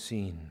 things not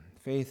seen.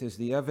 Faith is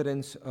the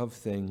evidence of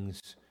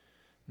things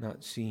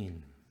not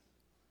seen.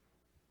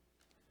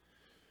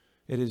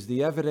 It is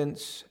the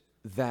evidence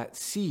that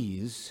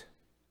sees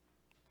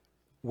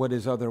what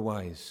is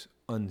otherwise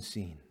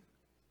unseen.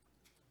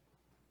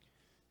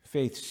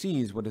 Faith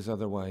sees what is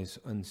otherwise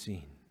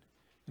unseen.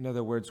 In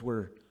other words,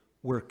 we're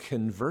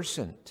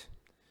conversant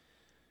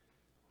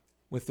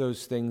with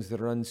those things that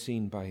are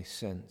unseen by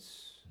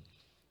sense.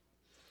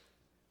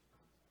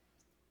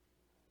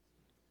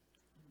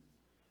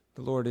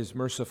 The Lord is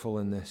merciful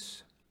in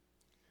this,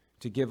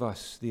 to give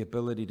us the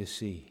ability to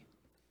see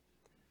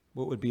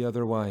what would be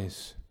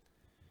otherwise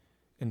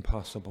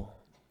impossible.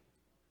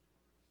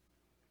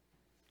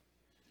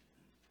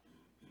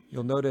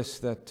 You'll notice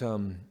that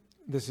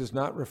this is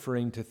not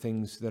referring to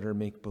things that are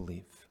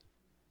make-believe.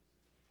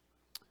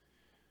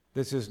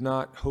 This is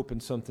not hoping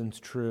something's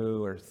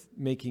true or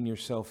making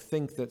yourself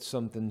think that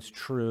something's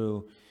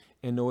true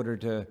in order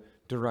to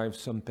derive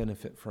some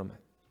benefit from it.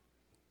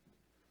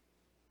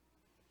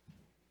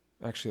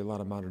 Actually, a lot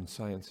of modern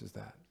science is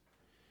that.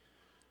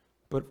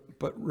 But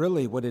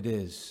really what it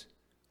is,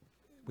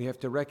 we have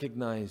to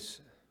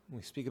recognize, when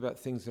we speak about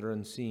things that are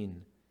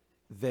unseen,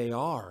 they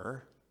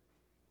are,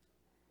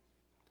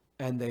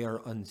 and they are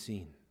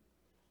unseen.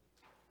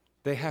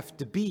 They have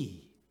to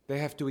be, they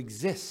have to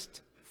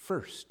exist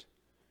first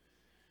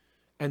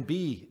and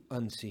be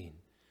unseen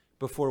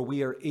before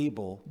we are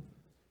able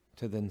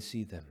to then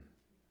see them.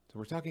 So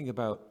we're talking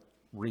about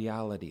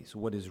realities,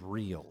 what is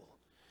real.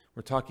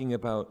 We're talking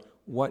about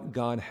what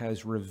God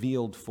has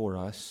revealed for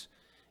us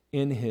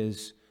in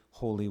his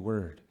holy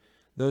word.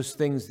 Those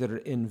things that are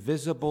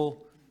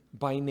invisible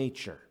by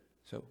nature.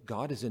 So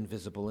God is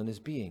invisible in his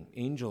being.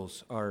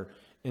 Angels are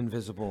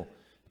invisible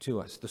to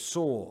us. The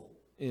soul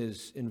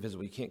is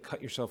invisible. You can't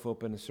cut yourself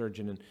open, a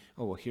surgeon, and,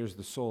 here's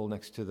the soul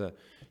next to the,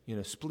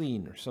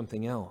 spleen or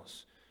something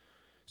else.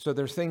 So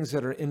there's things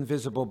that are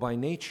invisible by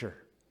nature.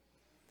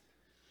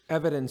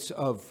 Evidence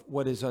of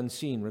what is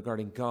unseen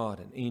regarding God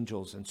and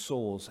angels and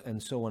souls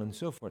and so on and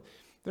so forth.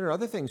 There are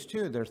other things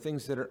too. There are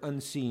things that are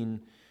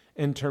unseen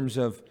in terms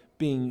of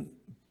being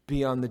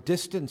beyond the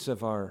distance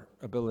of our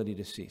ability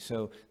to see.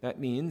 So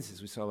that means,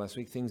 as we saw last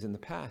week, things in the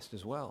past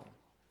as well.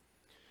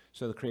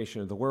 So the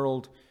creation of the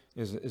world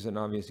is an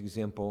obvious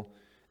example,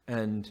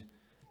 and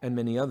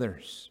many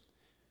others.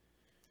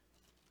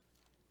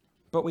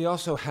 But we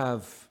also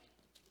have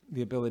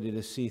the ability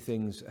to see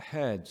things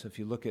ahead. So if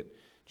you look at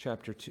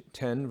chapter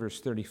 10, verse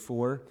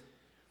 34,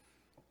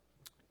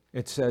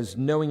 it says,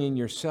 knowing in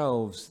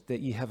yourselves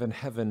that ye have in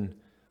heaven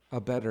a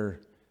better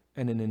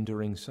and an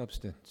enduring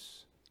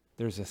substance.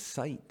 There's a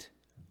sight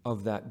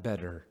of that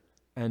better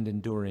and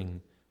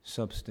enduring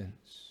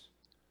substance.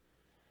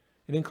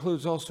 It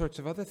includes all sorts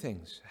of other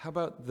things. How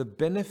about the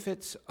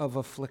benefits of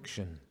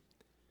affliction?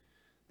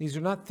 These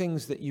are not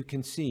things that you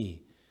can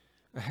see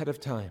ahead of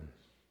time.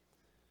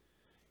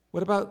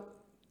 What about,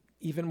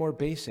 even more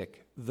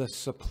basic, the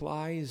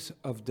supplies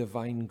of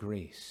divine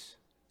grace?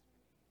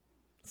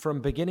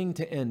 From beginning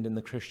to end in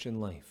the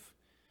Christian life,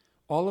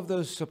 all of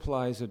those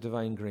supplies of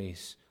divine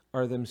grace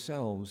are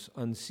themselves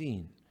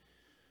unseen.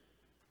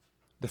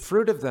 The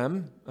fruit of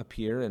them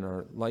appear in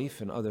our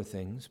life and other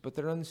things, but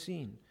they're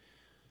unseen.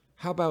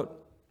 How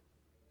about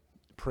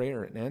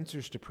prayer and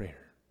answers to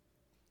prayer?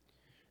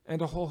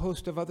 And a whole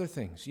host of other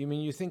things.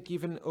 You think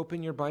even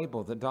open your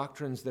Bible, the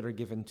doctrines that are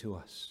given to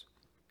us.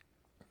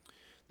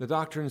 The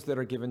doctrines that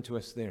are given to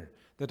us there.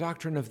 The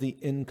doctrine of the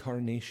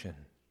incarnation.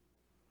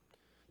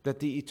 That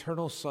the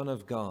eternal Son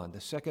of God,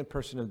 the second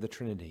person of the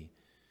Trinity,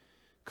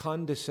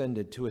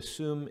 condescended to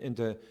assume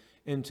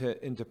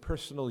into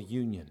personal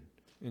union,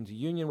 into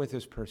union with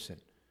his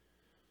person,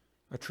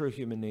 a true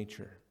human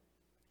nature.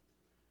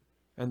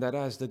 And that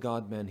as the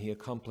God-man, he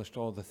accomplished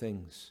all the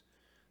things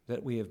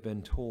that we have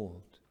been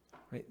told.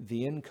 Right?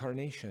 The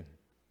incarnation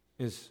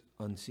is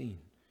unseen.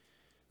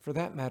 For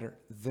that matter,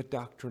 the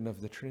doctrine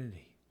of the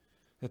Trinity,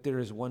 that there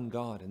is one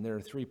God and there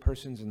are three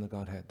persons in the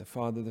Godhead, the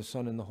Father, the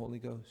Son, and the Holy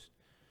Ghost.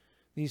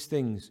 These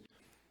things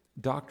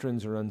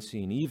doctrines are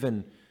unseen,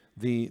 even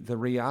the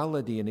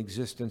reality and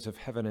existence of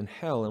heaven and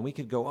hell, and we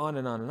could go on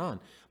and on and on.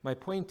 My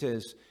point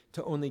is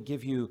to only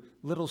give you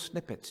little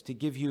snippets, to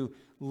give you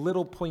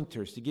little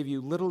pointers, to give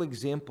you little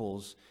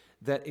examples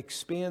that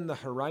expand the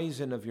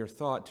horizon of your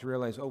thought to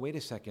realize, oh, wait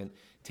a second,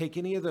 take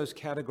any of those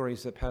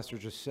categories that Pastor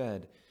just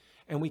said,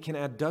 and we can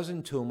add a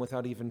dozen to them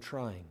without even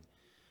trying.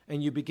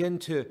 And you begin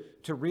to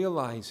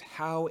realize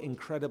how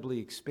incredibly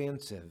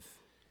expansive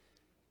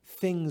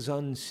things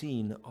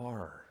unseen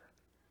are.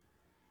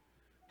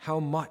 How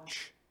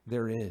much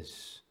there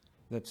is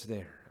that's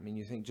there. I mean,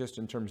 you think just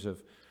in terms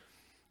of,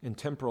 in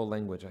temporal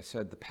language, I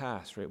said the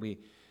past, right?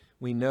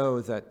 We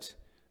know that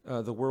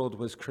the world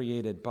was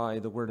created by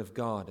the Word of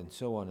God and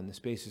so on in the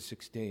space of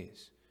 6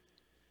 days.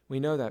 We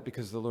know that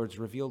because the Lord's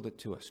revealed it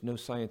to us. No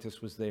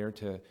scientist was there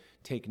to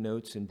take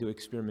notes and do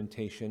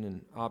experimentation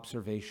and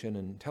observation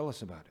and tell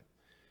us about it.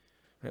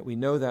 Right? We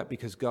know that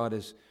because God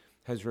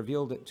has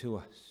revealed it to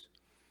us.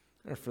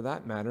 Or for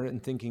that matter, in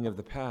thinking of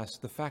the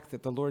past, the fact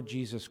that the Lord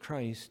Jesus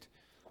Christ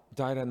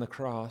died on the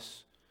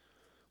cross,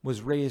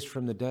 was raised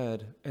from the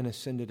dead, and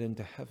ascended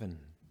into heaven.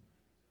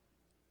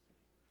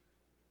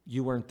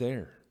 You weren't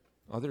there.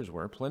 Others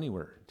were. Plenty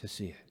were to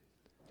see it.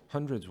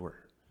 Hundreds were.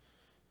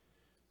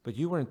 But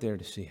you weren't there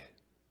to see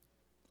it.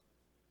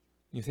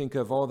 You think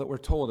of all that we're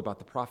told about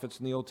the prophets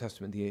in the Old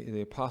Testament, the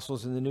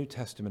apostles in the New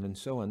Testament, and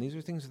so on. These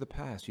are things of the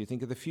past. You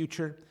think of the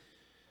future,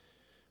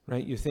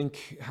 right? You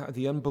think how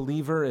the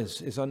unbeliever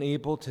is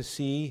unable to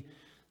see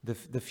the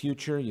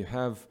future. You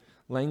have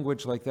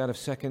language like that of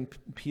 2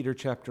 Peter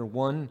chapter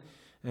 1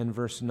 and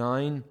verse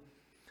 9.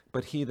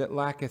 But he that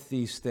lacketh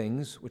these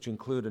things, which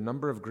include a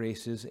number of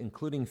graces,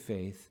 including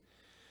faith,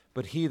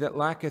 but he that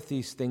lacketh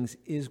these things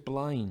is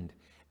blind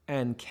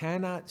and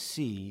cannot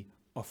see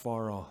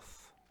afar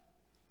off,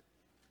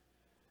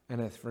 and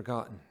hath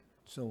forgotten,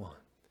 so on.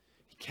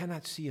 He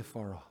cannot see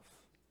afar off.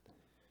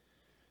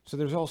 So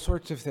there's all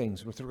sorts of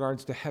things with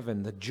regards to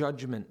heaven, the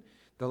judgment,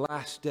 the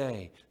last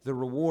day, the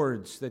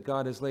rewards that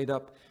God has laid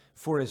up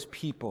for his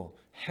people,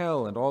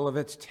 hell and all of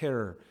its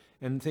terror,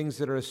 and things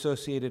that are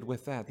associated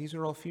with that. These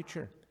are all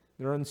future.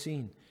 They're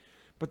unseen.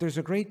 But there's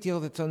a great deal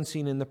that's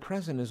unseen in the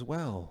present as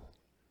well.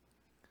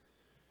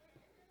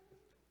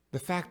 The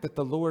fact that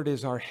the Lord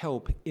is our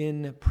help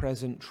in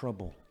present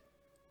trouble.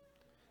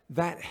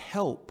 That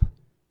help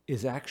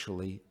is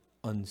actually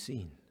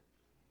unseen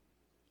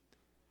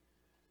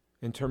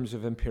in terms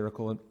of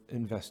empirical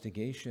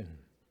investigation.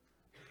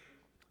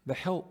 The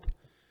help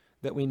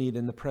that we need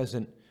in the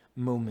present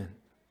moment.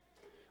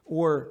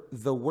 Or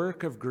the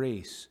work of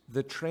grace,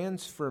 the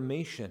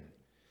transformation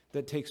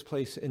that takes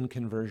place in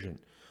conversion,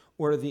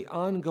 or the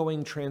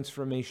ongoing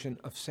transformation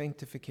of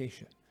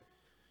sanctification.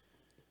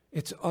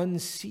 It's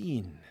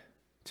unseen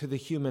to the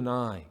human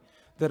eye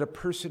that a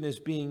person is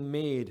being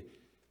made,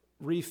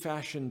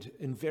 refashioned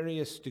in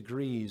various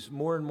degrees,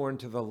 more and more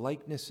into the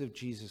likeness of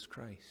Jesus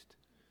Christ.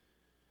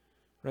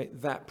 Right?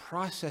 That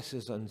process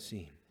is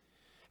unseen.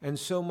 And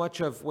so much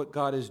of what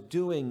God is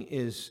doing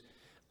is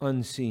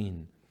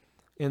unseen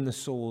in the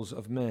souls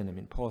of men. I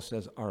mean, Paul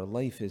says our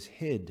life is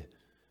hid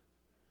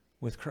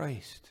with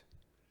Christ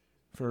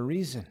for a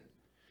reason,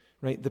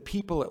 right? The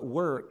people at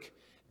work,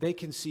 they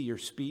can see your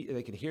speech,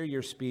 they can hear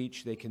your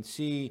speech, they can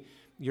see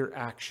your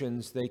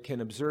actions, they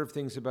can observe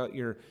things about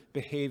your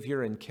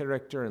behavior and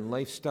character and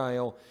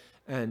lifestyle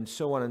and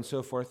so on and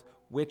so forth,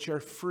 which are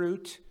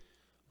fruit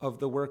of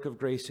the work of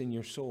grace in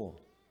your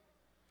soul.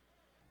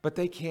 But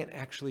they can't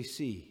actually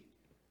see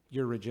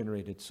your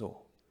regenerated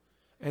soul.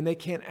 And they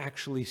can't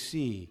actually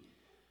see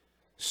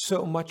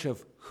so much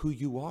of who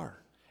you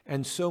are,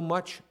 and so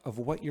much of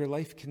what your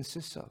life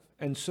consists of,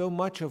 and so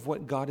much of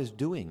what God is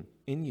doing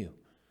in you.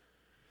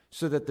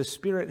 So that the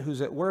Spirit who's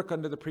at work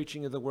under the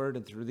preaching of the Word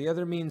and through the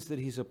other means that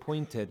He's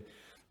appointed,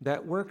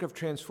 that work of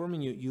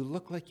transforming you, you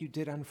look like you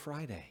did on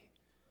Friday.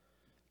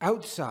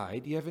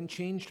 Outside, you haven't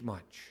changed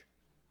much.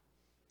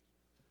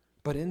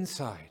 But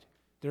inside,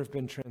 there have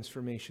been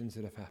transformations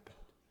that have happened.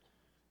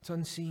 It's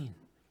unseen,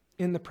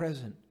 in the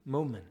present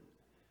moment.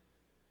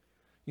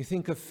 You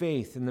think of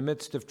faith in the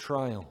midst of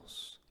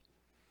trials,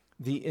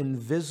 the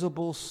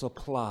invisible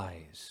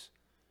supplies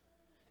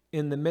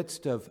in the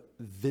midst of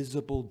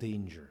visible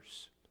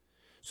dangers.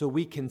 So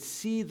we can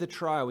see the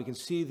trial, we can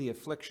see the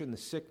affliction, the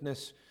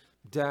sickness,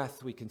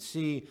 death, we can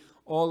see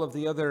all of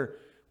the other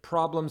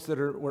problems that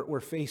we're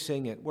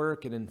facing at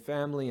work and in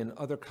family and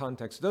other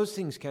contexts. Those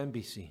things can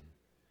be seen.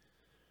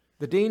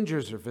 The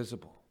dangers are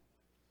visible,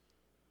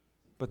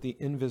 but the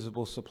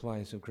invisible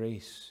supplies of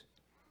grace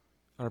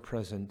are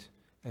present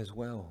as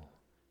well,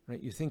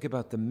 right? You think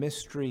about the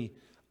mystery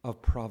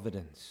of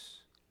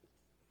providence.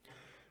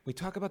 We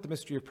talk about the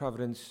mystery of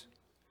providence.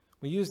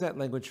 We use that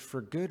language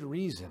for good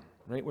reason,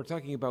 right? We're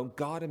talking about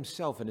God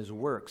himself and his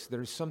works.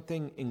 There's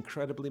something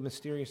incredibly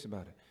mysterious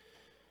about it.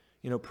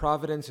 You know,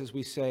 providence, as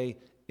we say,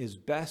 is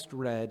best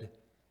read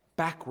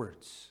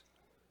backwards,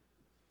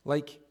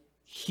 like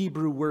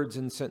Hebrew words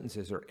and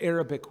sentences or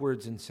Arabic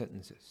words and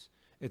sentences.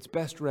 It's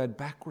best read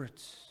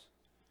backwards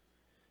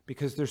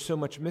because there's so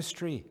much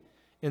mystery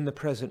in the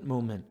present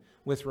moment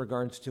with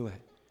regards to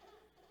it.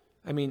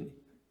 I mean,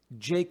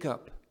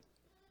 Jacob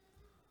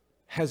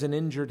has an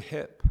injured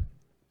hip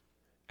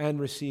and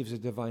receives a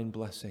divine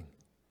blessing.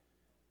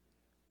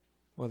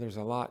 Well, there's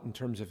a lot in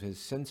terms of his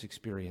sense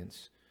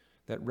experience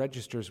that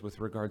registers with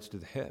regards to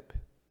the hip.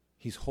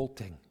 He's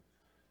halting.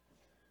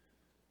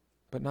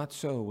 But not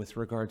so with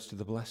regards to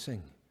the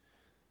blessing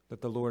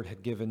that the Lord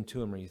had given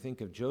to him. Or you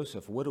think of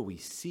Joseph, what do we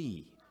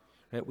see?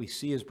 Right? We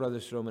see his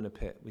brothers throw him in a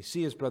pit. We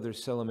see his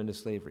brothers sell him into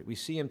slavery. We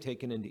see him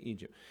taken into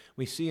Egypt.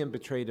 We see him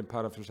betrayed in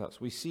Potiphar's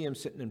house. We see him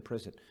sitting in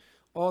prison.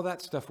 All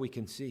that stuff we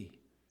can see.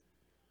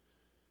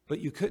 But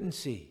you couldn't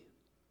see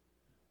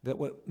that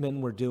what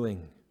men were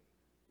doing,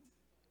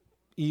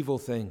 evil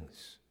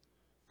things,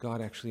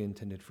 God actually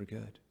intended for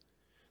good.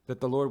 That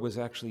the Lord was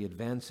actually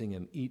advancing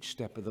him each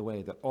step of the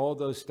way. That all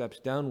those steps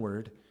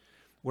downward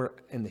were,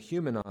 in the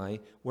human eye,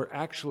 were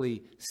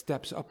actually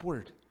steps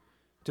upward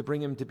to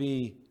bring him to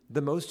be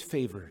the most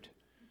favored,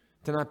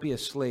 to not be a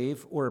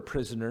slave or a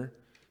prisoner,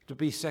 to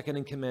be second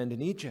in command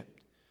in Egypt,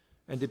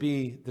 and to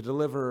be the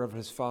deliverer of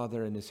his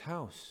father and his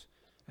house,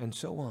 and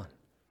so on.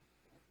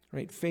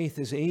 Right? Faith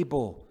is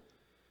able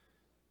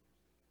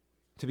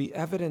to be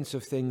evidence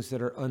of things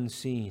that are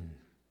unseen,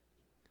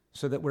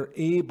 so that we're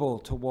able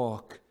to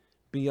walk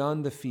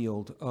beyond the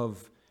field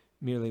of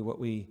merely what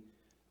we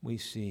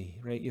see.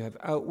 Right? You have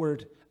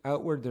outward,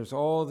 there's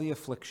all the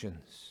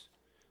afflictions.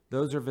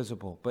 Those are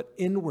visible. But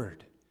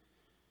inward,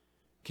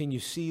 can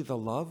you see the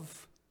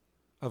love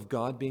of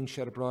God being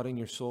shed abroad in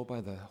your soul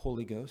by the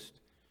Holy Ghost?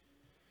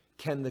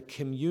 Can the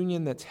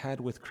communion that's had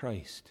with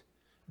Christ,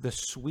 the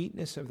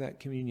sweetness of that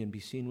communion,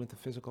 be seen with the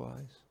physical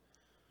eyes?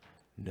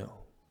 No.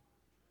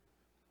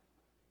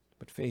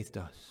 But faith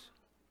does.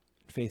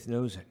 Faith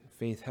knows it.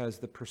 Faith has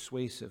the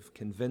persuasive,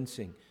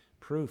 convincing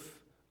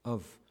proof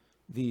of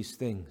these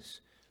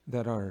things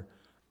that are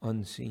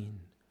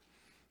unseen.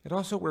 It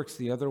also works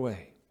the other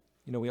way.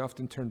 You know, we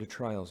often turn to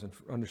trials, and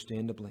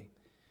understandably.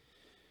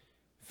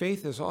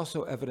 Faith is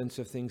also evidence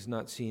of things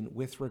not seen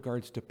with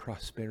regards to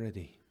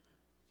prosperity.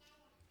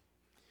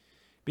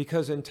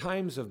 Because in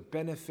times of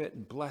benefit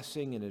and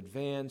blessing and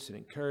advance and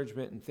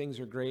encouragement and things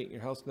are great,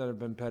 your health's never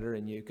been better,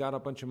 and you got a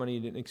bunch of money you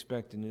didn't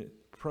expect, and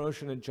a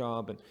promotion, a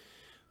job, and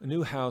a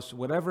new house,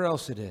 whatever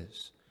else it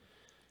is.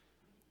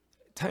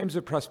 Times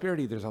of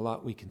prosperity, there's a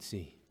lot we can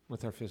see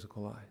with our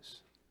physical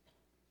eyes.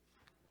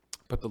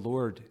 But the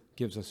Lord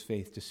gives us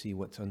faith to see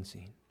what's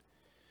unseen.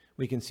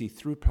 We can see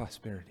through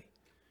prosperity.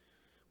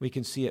 We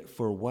can see it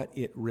for what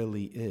it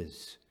really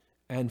is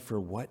and for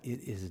what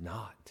it is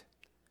not.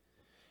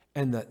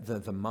 And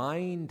the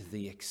mind,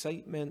 the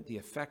excitement, the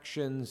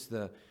affections,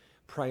 the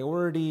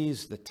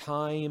priorities, the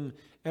time,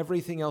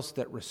 everything else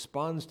that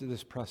responds to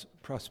this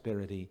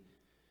prosperity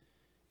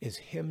is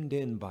hemmed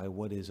in by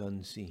what is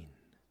unseen.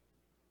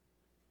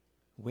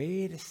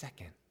 Wait a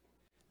second.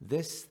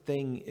 This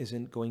thing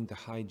isn't going to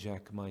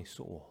hijack my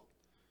soul.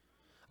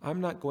 I'm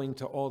not going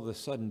to all of a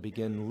sudden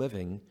begin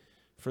living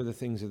for the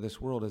things of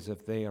this world as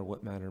if they are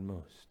what matter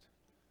most.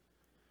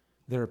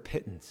 They're a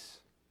pittance.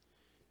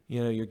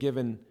 You know, you're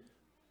given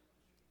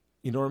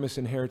enormous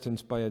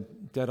inheritance by a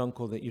dead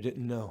uncle that you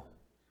didn't know.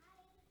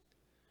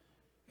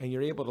 And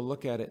you're able to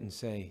look at it and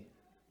say,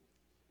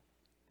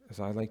 as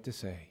I like to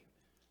say,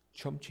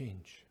 chump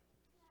change.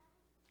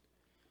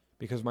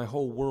 Because my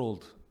whole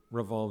world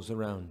revolves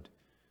around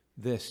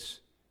this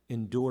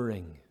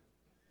enduring,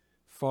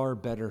 far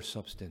better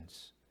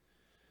substance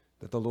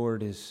that the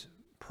Lord is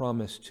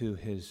promised to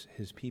his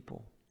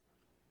people.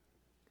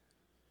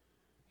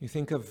 You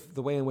think of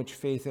the way in which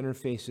faith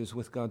interfaces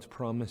with God's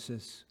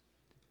promises.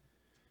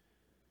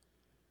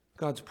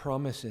 God's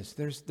promises,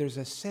 there's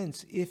a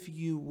sense, if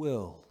you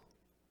will,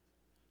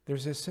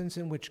 there's a sense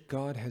in which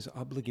God has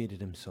obligated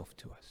himself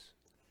to us.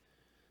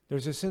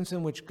 There's a sense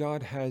in which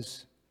God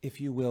has, if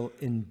you will,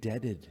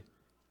 indebted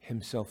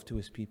himself to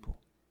his people.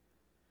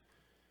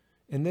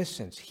 In this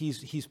sense,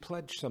 he's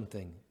pledged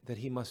something that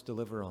he must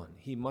deliver on.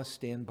 He must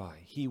stand by.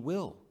 He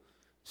will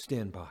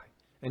stand by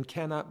and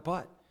cannot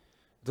but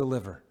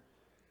deliver.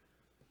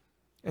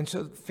 And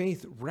so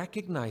faith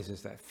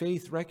recognizes that.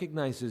 Faith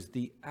recognizes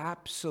the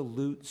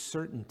absolute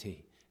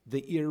certainty,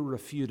 the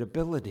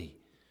irrefutability,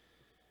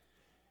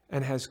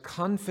 and has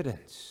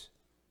confidence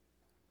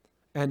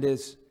and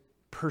is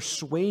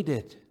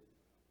persuaded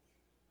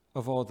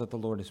of all that the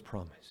Lord has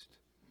promised.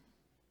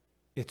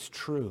 It's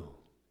true.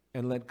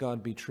 And let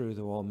God be true,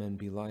 though all men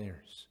be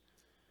liars.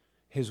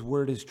 His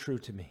word is true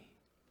to me.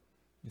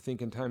 You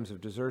think in times of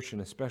desertion,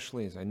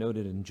 especially as I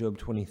noted in Job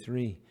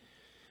 23,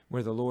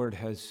 where the Lord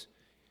has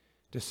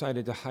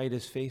decided to hide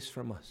his face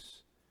from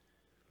us.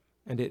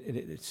 And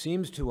it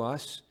seems to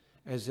us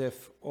as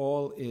if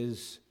all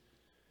is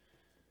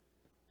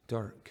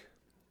dark.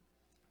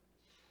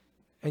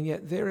 And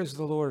yet there is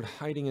the Lord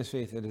hiding his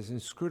face in his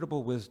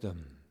inscrutable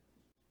wisdom.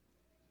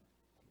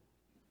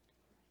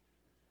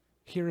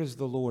 Here is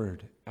the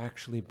Lord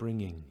actually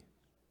bringing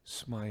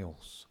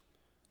smiles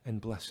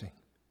and blessing.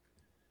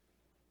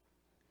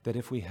 That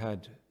if we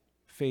had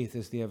faith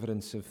as the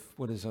evidence of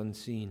what is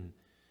unseen,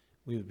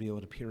 we would be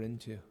able to peer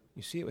into.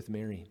 You see it with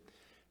Mary.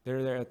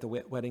 They're there at the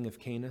wedding of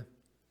Cana.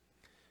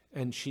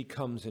 And she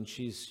comes and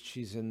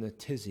she's in the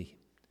tizzy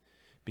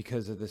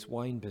because of this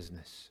wine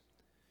business.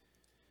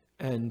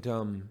 And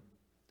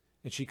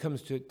she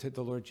comes to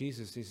the Lord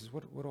Jesus. He says,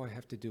 what do I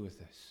have to do with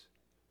this?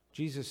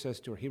 Jesus says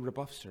to her, he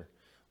rebuffs her.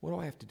 What do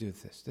I have to do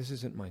with this? This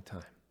isn't my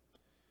time.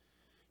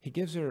 He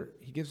gives her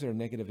a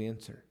negative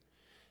answer.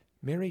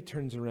 Mary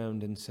turns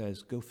around and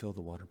says, go fill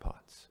the water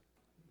pots.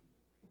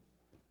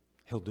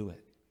 He'll do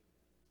it.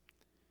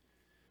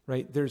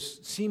 Right? There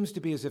seems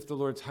to be as if the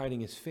Lord's hiding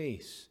his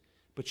face,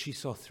 but she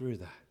saw through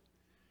that.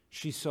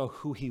 She saw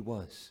who he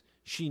was.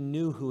 She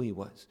knew who he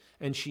was.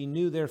 And she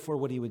knew, therefore,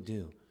 what he would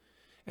do.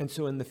 And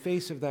so in the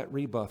face of that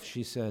rebuff,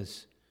 she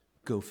says,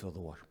 go fill the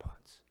water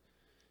pots.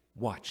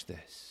 Watch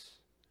this.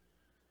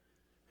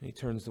 And he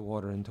turns the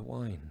water into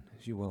wine,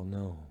 as you well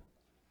know.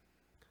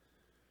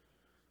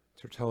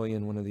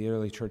 Tertullian, one of the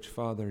early church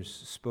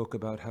fathers, spoke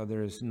about how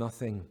there is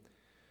nothing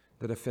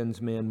that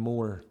offends man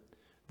more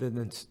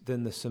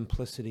than the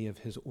simplicity of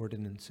his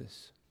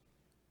ordinances.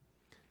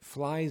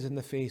 Flies in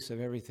the face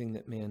of everything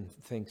that man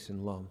thinks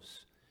and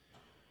loves.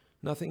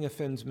 Nothing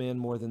offends man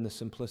more than the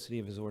simplicity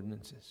of his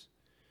ordinances.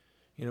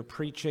 You know,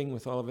 preaching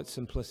with all of its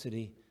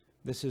simplicity,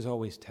 this is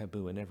always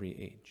taboo in every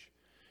age.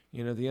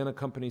 You know, the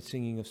unaccompanied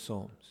singing of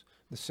psalms,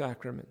 the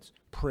sacraments,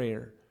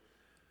 prayer,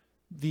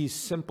 these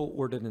simple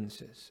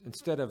ordinances,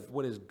 instead of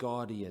what is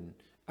gaudy and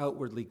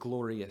outwardly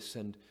glorious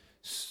and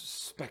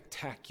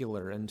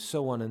spectacular and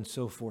so on and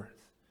so forth.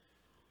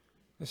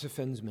 This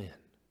offends man.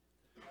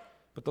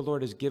 But the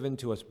Lord has given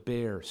to us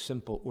bare,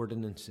 simple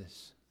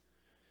ordinances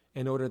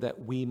in order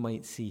that we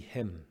might see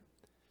him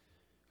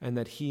and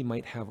that he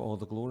might have all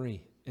the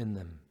glory in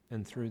them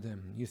and through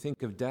them. You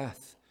think of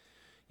death.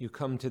 You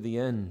come to the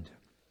end.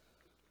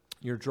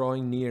 You're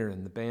drawing near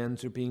and the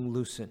bands are being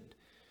loosened.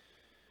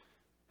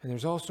 And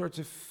there's all sorts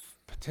of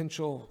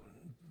potential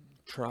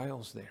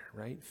trials there,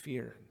 right?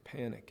 Fear and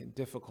panic and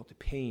difficulty,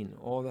 pain,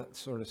 all that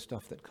sort of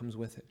stuff that comes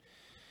with it.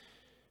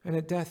 And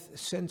at death,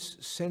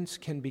 sense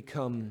can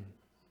become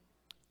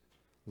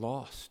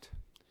lost,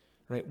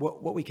 right?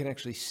 What we can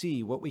actually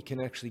see, what we can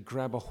actually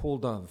grab a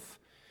hold of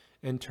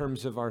in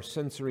terms of our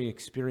sensory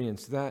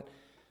experience,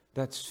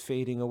 that's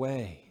fading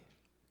away.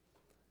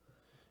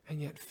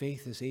 And yet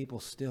faith is able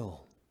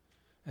still,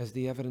 as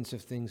the evidence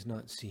of things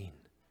not seen,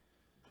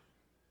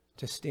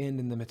 to stand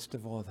in the midst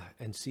of all that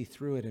and see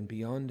through it and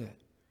beyond it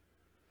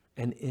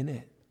and in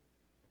it,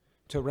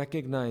 to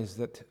recognize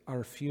that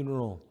our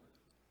funeral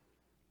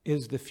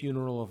is the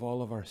funeral of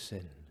all of our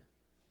sin,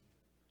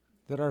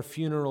 that our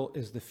funeral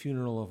is the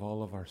funeral of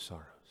all of our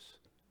sorrows,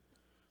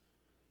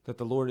 that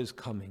the Lord is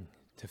coming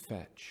to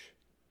fetch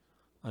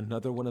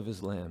another one of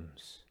his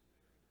lambs,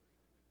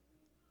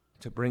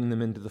 to bring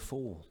them into the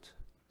fold.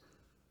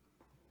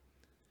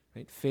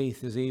 Right?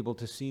 Faith is able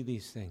to see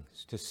these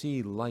things, to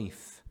see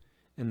life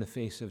in the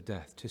face of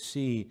death, to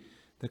see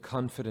the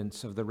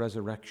confidence of the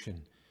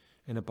resurrection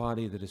in a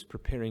body that is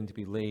preparing to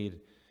be laid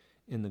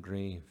in the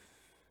grave.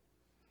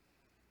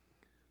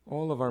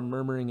 All of our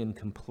murmuring and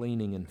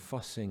complaining and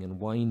fussing and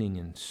whining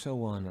and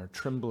so on, our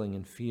trembling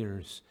and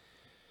fears,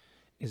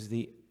 is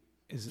the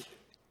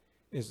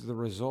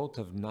result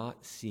of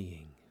not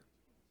seeing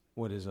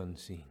what is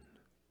unseen.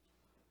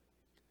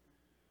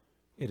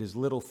 It is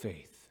little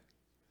faith,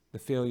 the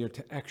failure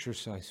to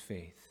exercise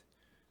faith,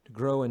 to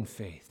grow in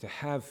faith, to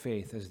have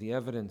faith as the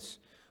evidence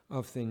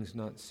of things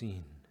not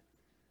seen.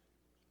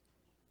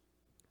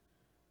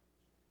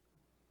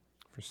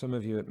 For some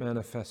of you, it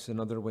manifests in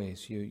other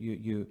ways.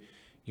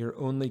 You're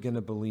only going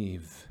to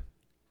believe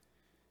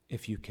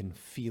if you can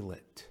feel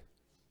it.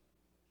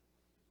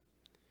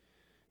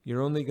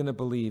 You're only going to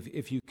believe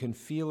if you can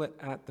feel it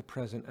at the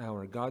present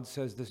hour. God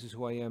says, this is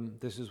who I am,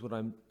 this is what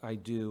I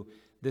do,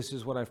 this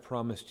is what I've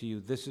promised to you,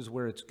 this is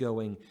where it's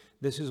going,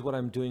 this is what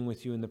I'm doing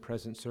with you in the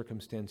present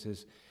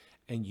circumstances,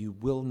 and you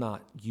will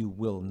not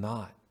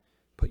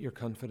put your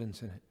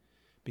confidence in it,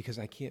 because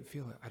I can't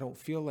feel it. I don't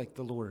feel like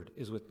the Lord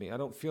is with me. I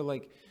don't feel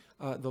like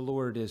the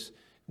Lord is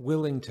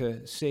willing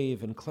to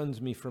save and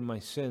cleanse me from my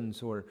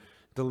sins or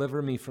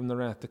deliver me from the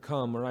wrath to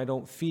come, or I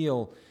don't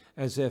feel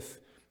as if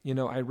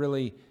I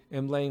really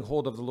am laying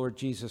hold of the Lord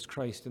Jesus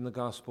Christ in the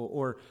gospel,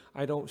 or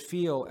I don't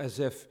feel as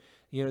if,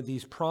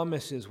 these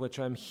promises which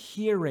I'm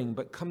hearing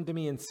but come to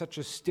me in such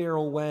a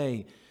sterile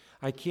way.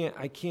 I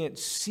can't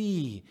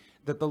see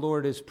that the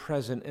Lord is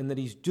present and that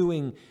he's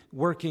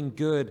working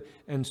good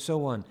and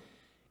so on.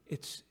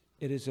 It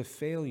is a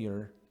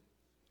failure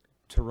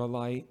to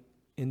rely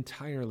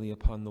entirely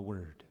upon the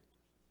word.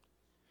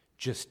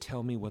 Just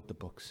tell me what the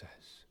book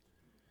says.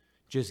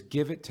 Just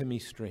give it to me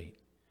straight.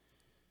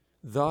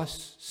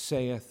 Thus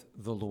saith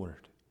the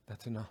Lord.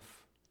 That's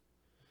enough.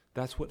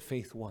 That's what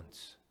faith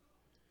wants.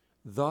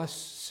 Thus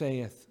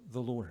saith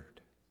the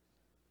Lord.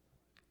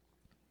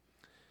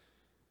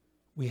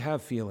 We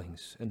have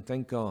feelings, and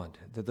thank God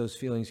that those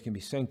feelings can be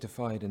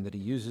sanctified and that he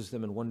uses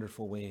them in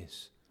wonderful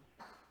ways.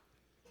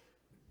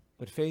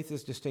 But faith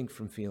is distinct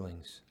from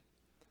feelings.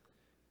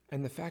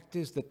 And the fact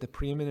is that the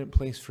preeminent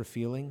place for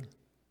feeling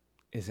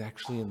is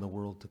actually in the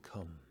world to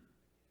come.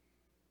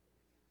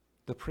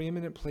 The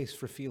preeminent place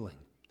for feeling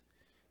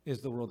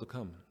is the world to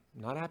come.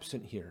 not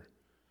absent here,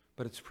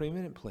 but its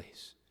preeminent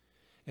place.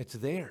 It's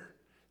there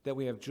that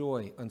we have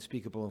joy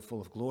unspeakable and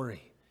full of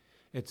glory.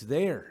 It's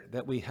there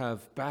that we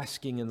have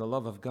basking in the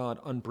love of God,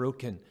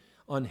 unbroken,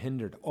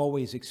 unhindered,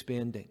 always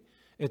expanding.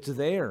 It's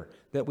there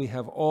that we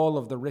have all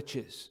of the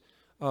riches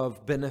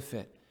of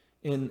benefit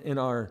in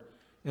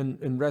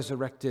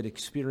resurrected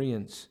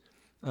experience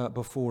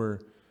before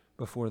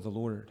the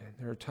Lord. And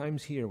there are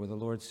times here where the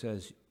Lord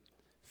says,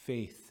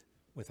 faith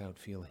without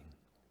feeling.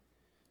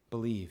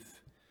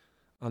 Believe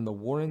on the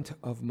warrant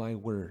of my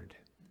word.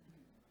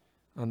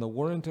 On the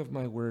warrant of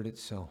my word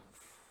itself.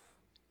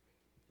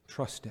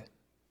 Trust it.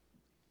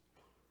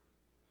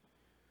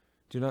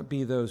 Do not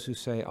be those who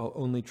say, I'll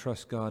only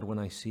trust God when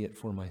I see it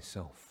for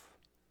myself.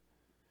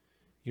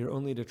 You're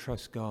only to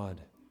trust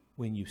God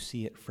when you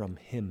see it from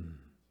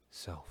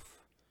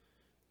himself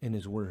in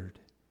his word.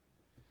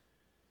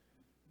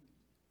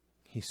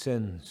 He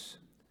sends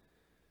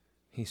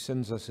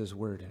us his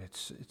word, and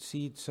it's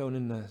seed sown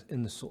in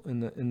the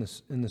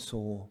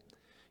soul.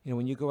 You know,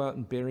 when you go out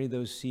and bury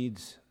those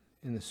seeds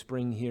in the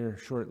spring here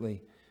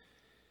shortly,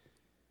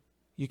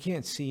 you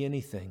can't see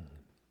anything.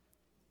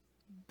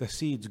 The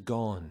seed's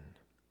gone.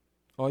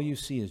 All you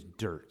see is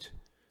dirt.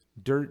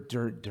 Dirt,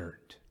 dirt,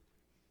 dirt.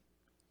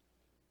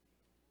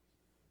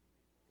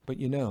 But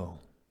you know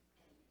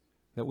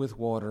that with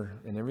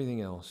water and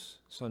everything else,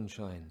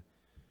 sunshine,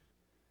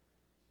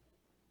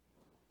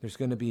 there's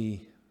going to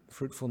be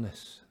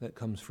fruitfulness that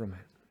comes from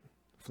it,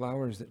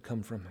 flowers that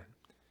come from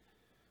it,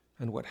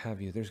 and what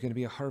have you. There's going to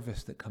be a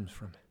harvest that comes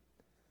from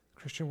it.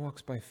 Christian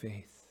walks by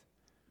faith.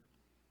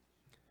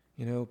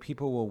 You know,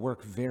 people will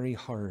work very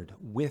hard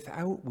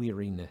without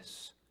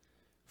weariness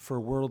for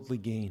worldly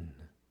gain.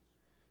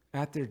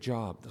 At their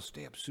job, they'll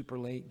stay up super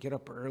late, get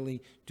up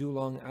early, do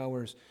long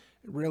hours,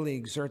 really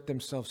exert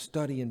themselves,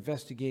 study,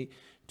 investigate,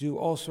 do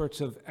all sorts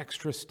of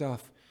extra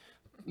stuff,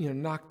 you know,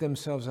 knock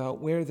themselves out,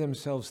 wear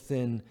themselves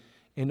thin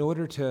in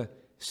order to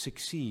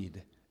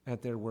succeed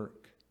at their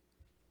work.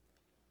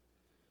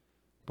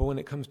 But when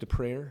it comes to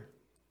prayer,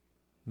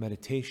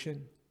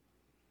 meditation,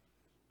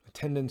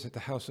 attendance at the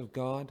house of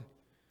God,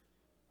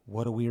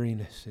 what a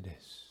weariness it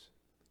is.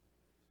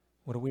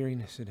 What a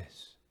weariness it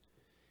is.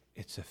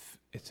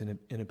 It's an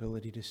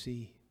inability to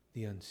see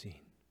the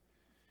unseen.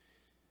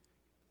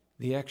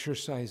 The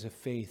exercise of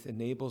faith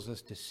enables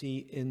us to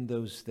see in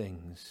those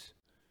things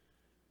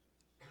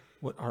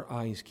what our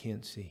eyes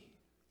can't see,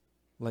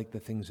 like the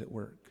things at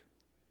work.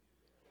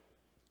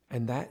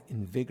 And that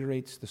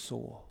invigorates the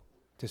soul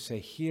to say,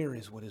 here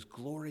is what is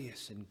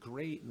glorious and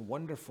great and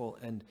wonderful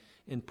and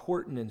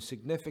important and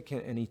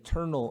significant and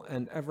eternal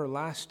and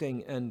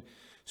everlasting and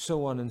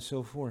so on and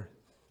so forth.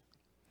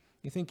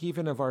 You think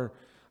even of our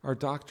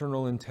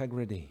doctrinal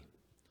integrity,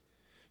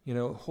 you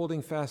know,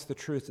 holding fast the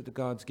truth that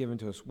God's given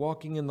to us,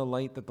 walking in the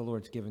light that the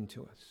Lord's given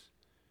to us.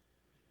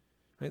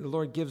 Right? The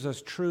Lord gives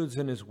us truths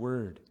in his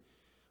word.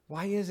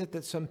 Why is it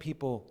that some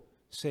people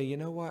say, you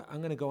know what, I'm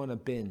going to go on a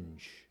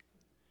binge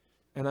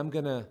and I'm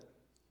going to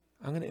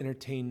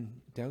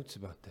entertain doubts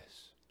about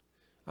this.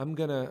 I'm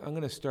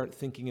going to start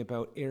thinking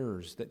about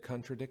errors that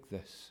contradict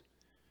this.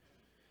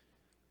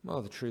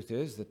 Well, the truth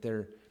is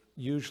that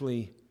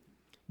usually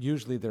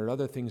there are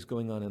other things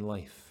going on in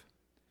life.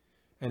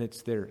 And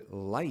it's their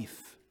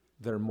life,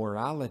 their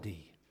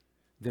morality,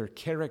 their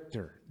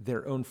character,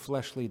 their own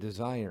fleshly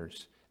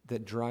desires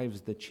that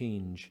drives the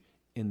change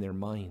in their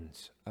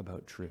minds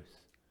about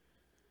truth.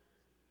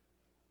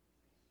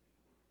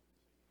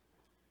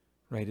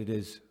 Right? It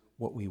is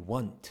what we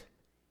want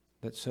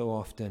that so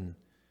often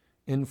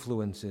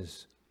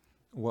influences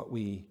what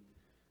we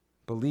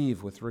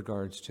believe with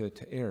regards to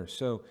error.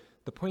 So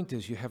the point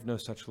is, you have no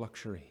such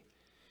luxury.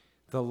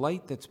 The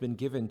light that's been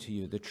given to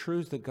you, the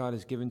truths that God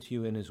has given to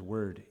you in his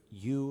word,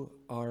 you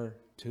are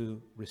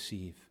to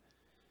receive.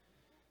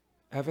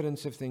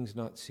 Evidence of things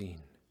not seen.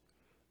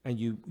 And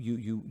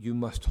you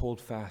must hold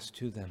fast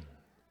to them.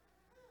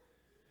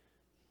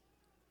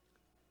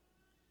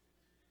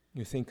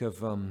 You think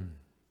of,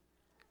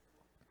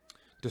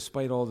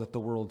 despite all that the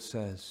world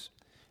says,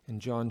 in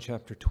John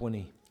chapter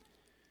 20.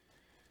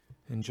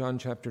 In John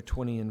chapter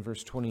 20 and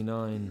verse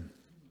 29,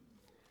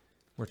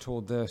 we're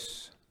told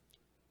this.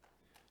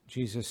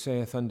 Jesus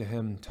saith unto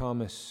him,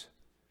 Thomas,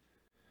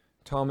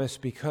 Thomas,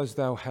 because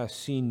thou hast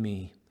seen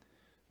me,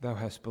 thou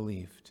hast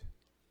believed.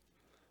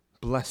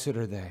 Blessed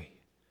are they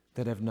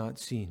that have not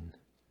seen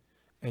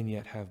and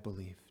yet have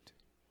believed.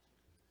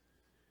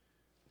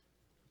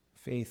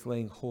 Faith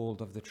laying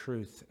hold of the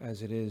truth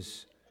as it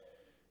is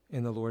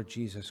in the Lord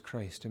Jesus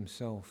Christ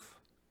himself.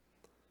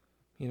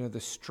 You know, the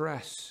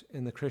stress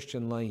in the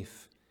Christian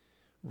life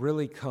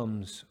really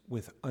comes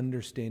with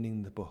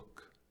understanding the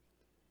book,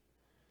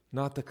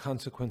 not the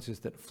consequences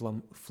that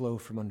flow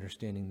from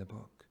understanding the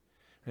book.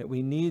 Right?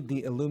 We need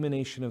the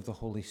illumination of the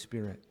Holy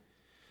Spirit.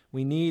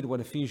 We need what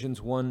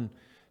Ephesians 1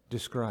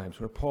 describes,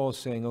 where Paul is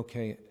saying,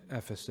 okay,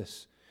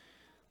 Ephesus,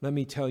 let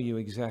me tell you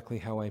exactly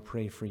how I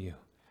pray for you.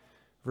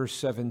 Verse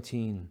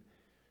 17,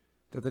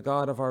 that the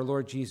God of our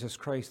Lord Jesus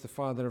Christ, the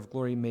Father of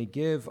glory, may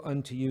give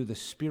unto you the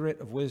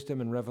spirit of wisdom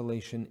and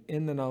revelation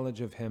in the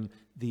knowledge of him,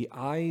 the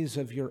eyes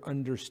of your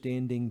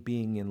understanding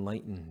being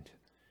enlightened,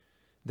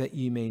 that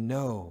ye may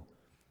know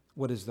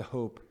what is the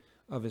hope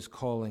of his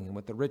calling and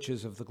what the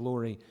riches of the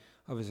glory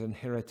of his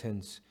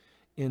inheritance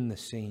in the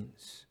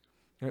saints.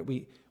 Right,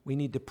 we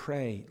need to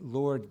pray,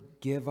 Lord,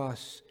 give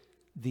us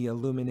the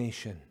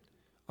illumination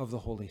of the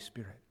Holy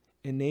Spirit.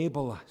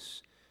 Enable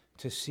us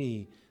to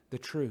see the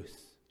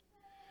truth.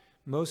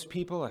 Most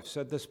people, I've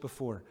said this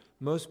before,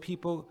 most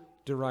people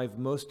derive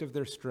most of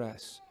their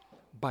stress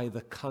by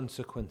the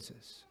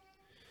consequences.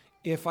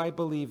 If I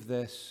believe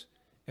this,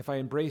 if I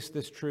embrace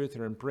this truth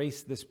or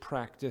embrace this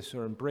practice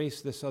or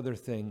embrace this other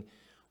thing,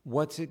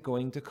 what's it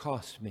going to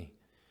cost me?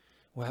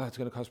 Well, it's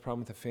going to cause a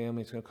problem with the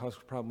family. It's going to cause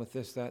a problem with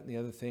this, that, and the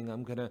other thing.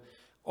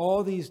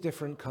 All these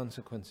different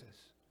consequences.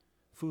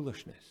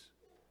 Foolishness.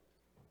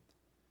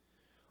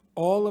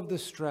 All of the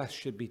stress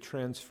should be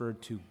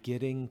transferred to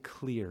getting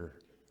clear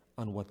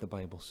on what the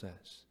Bible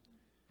says.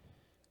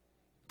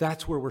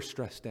 That's where we're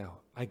stressed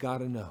out. I got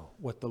to know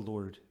what the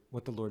Lord's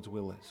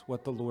will is,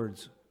 what the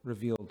Lord's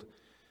revealed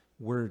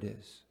word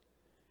is.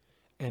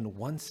 And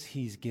once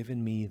he's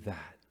given me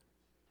that,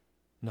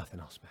 nothing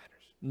else matters.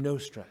 No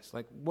stress.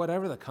 Like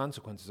whatever the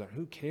consequences are,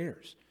 who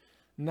cares?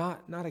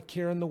 Not a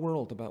care in the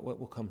world about what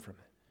will come from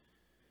it.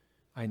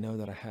 I know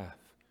that I have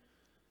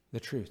the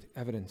truth,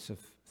 evidence of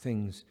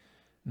things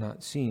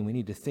not seen. We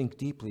need to think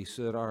deeply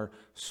so that our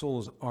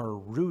souls are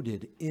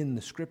rooted in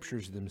the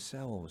scriptures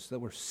themselves, that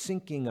we're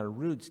sinking our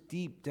roots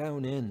deep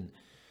down in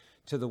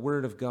to the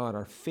word of God.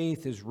 Our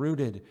faith is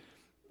rooted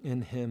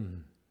in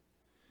him.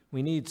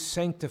 We need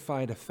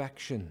sanctified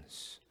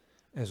affections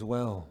as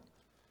well.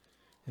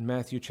 In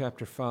Matthew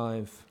chapter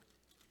 5,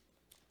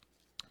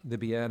 the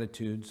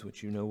Beatitudes,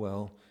 which you know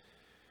well,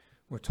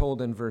 we're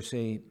told in verse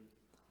 8,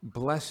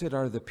 "Blessed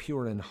are the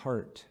pure in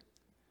heart,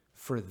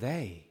 for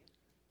they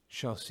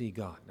shall see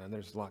God." Now,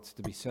 there's lots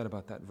to be said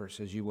about that verse,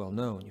 as you well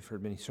know, and you've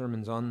heard many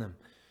sermons on them.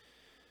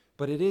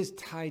 But it is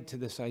tied to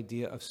this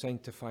idea of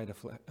sanctified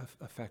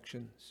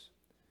affections.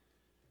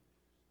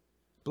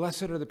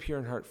 Blessed are the pure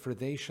in heart, for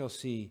they shall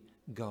see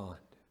God.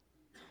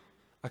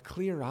 A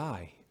clear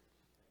eye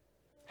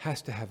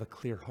has to have a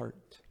clear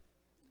heart.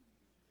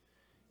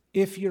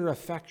 If your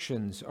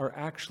affections are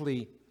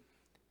actually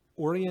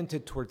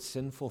oriented towards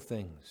sinful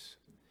things,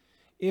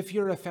 if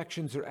your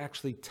affections are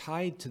actually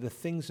tied to the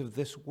things of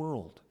this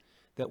world,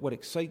 that what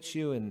excites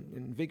you and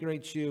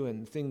invigorates you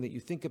and the thing that you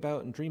think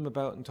about and dream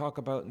about and talk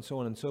about and so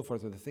on and so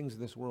forth are the things of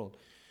this world,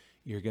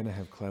 you're going to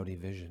have cloudy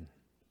vision.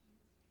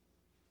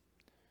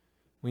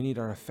 We need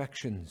our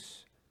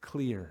affections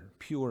clear,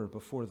 pure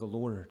before the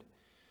Lord,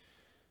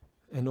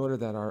 in order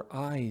that our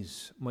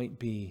eyes might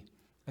be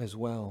as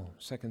well.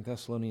 2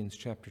 Thessalonians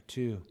chapter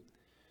 2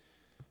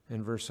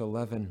 and verse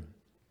 11,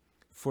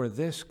 "For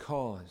this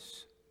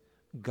cause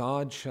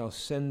God shall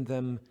send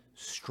them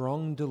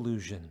strong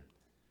delusion,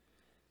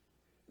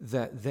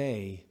 that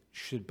they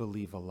should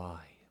believe a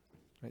lie."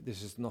 Right?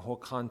 This is in the whole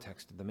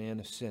context of the man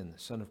of sin, the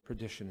son of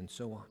perdition, and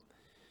so on.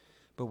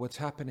 But what's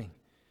happening?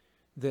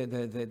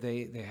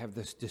 They have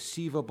this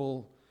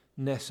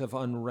deceivableness of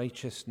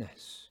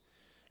unrighteousness,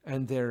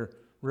 and they're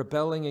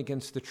rebelling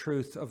against the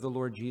truth of the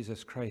Lord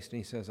Jesus Christ. And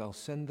he says, I'll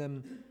send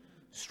them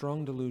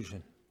strong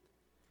delusion,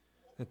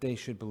 that they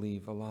should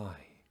believe a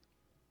lie.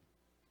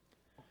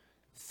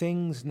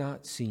 Things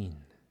not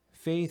seen.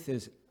 Faith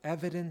is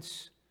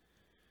evidence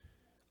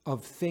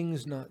of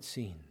things not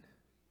seen,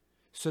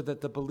 so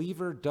that the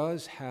believer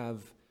does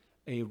have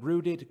a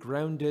rooted,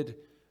 grounded,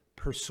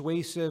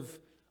 persuasive,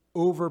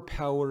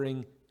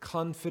 overpowering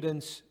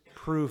confidence,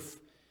 proof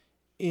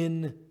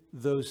in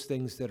those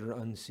things that are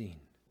unseen,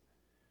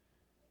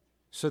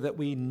 so that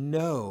we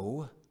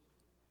know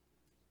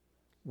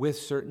with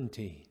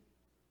certainty,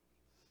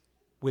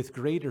 with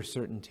greater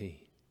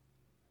certainty,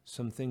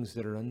 some things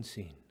that are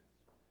unseen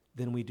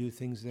than we do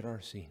things that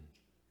are seen.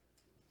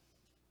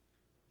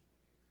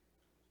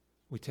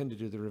 We tend to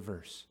do the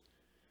reverse.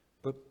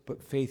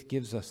 But faith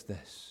gives us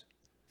this,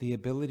 the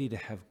ability to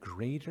have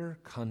greater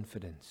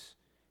confidence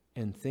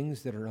in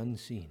things that are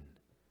unseen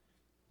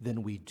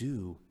than we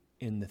do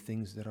in the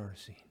things that are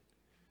seen.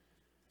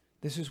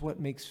 This is what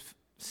makes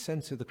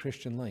sense of the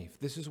Christian life.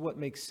 This is what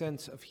makes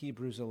sense of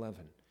Hebrews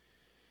 11.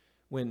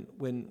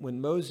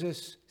 When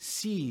Moses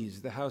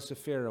sees the house of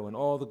Pharaoh and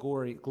all the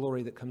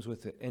glory that comes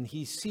with it, and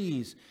he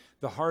sees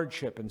the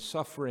hardship and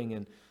suffering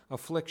and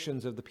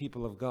afflictions of the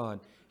people of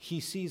God, he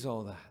sees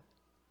all that.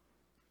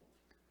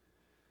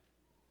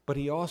 But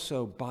he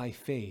also, by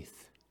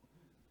faith,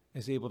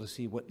 is able to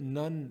see what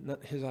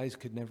his eyes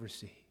could never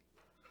see.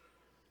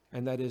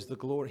 And that is the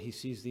glory. He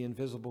sees the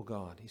invisible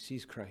God. He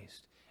sees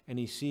Christ. And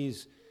he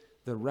sees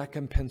the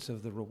recompense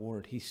of the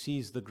reward. He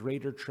sees the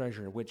greater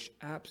treasure, which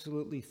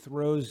absolutely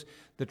throws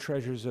the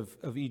treasures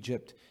of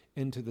Egypt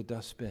into the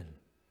dustbin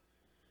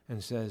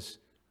and says,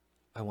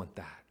 I want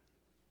that.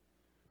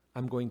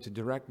 I'm going to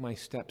direct my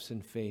steps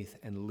in faith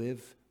and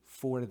live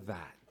for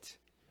that.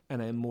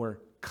 And I'm more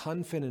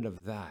confident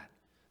of that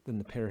than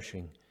the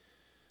perishing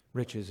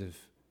riches of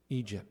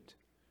Egypt.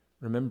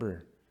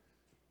 Remember,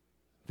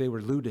 they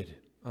were looted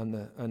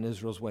on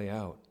Israel's way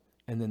out,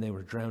 and then they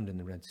were drowned in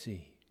the Red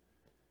Sea.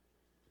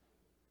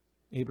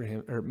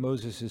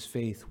 Moses'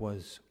 faith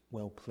was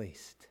well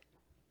placed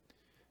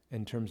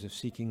in terms of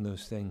seeking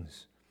those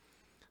things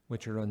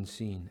which are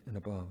unseen and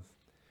above.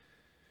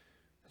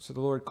 So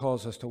the Lord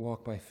calls us to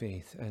walk by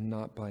faith and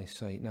not by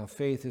sight. Now,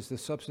 faith is the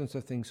substance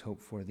of things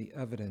hoped for, the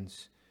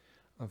evidence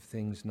of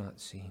things not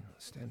seen.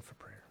 Let's stand for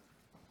prayer.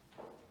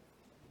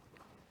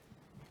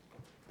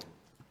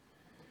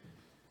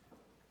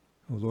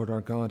 O Lord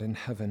our God in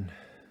heaven,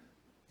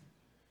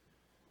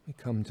 we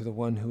come to the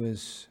one who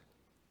is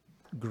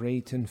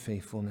great in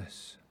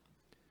faithfulness.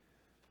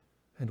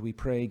 And we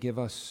pray, give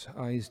us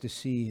eyes to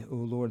see, O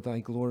Lord, thy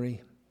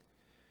glory,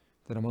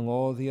 that among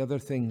all the other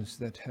things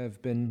that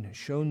have been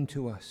shown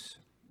to us,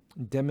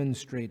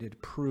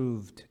 demonstrated,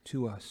 proved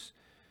to us,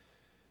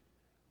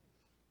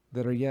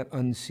 that are yet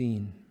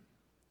unseen,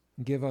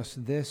 give us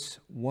this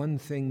one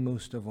thing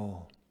most of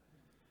all,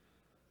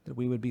 that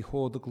we would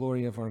behold the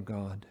glory of our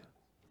God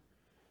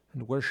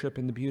and worship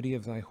in the beauty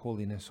of thy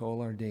holiness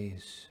all our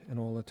days and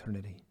all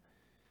eternity.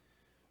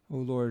 O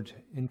Lord,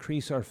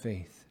 increase our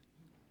faith,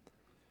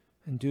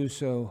 and do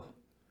so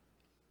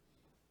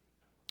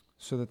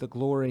that the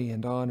glory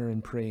and honor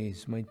and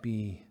praise might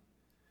be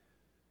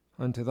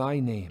unto thy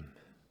name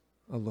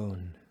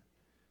alone.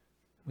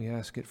 We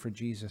ask it for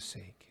Jesus'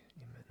 sake.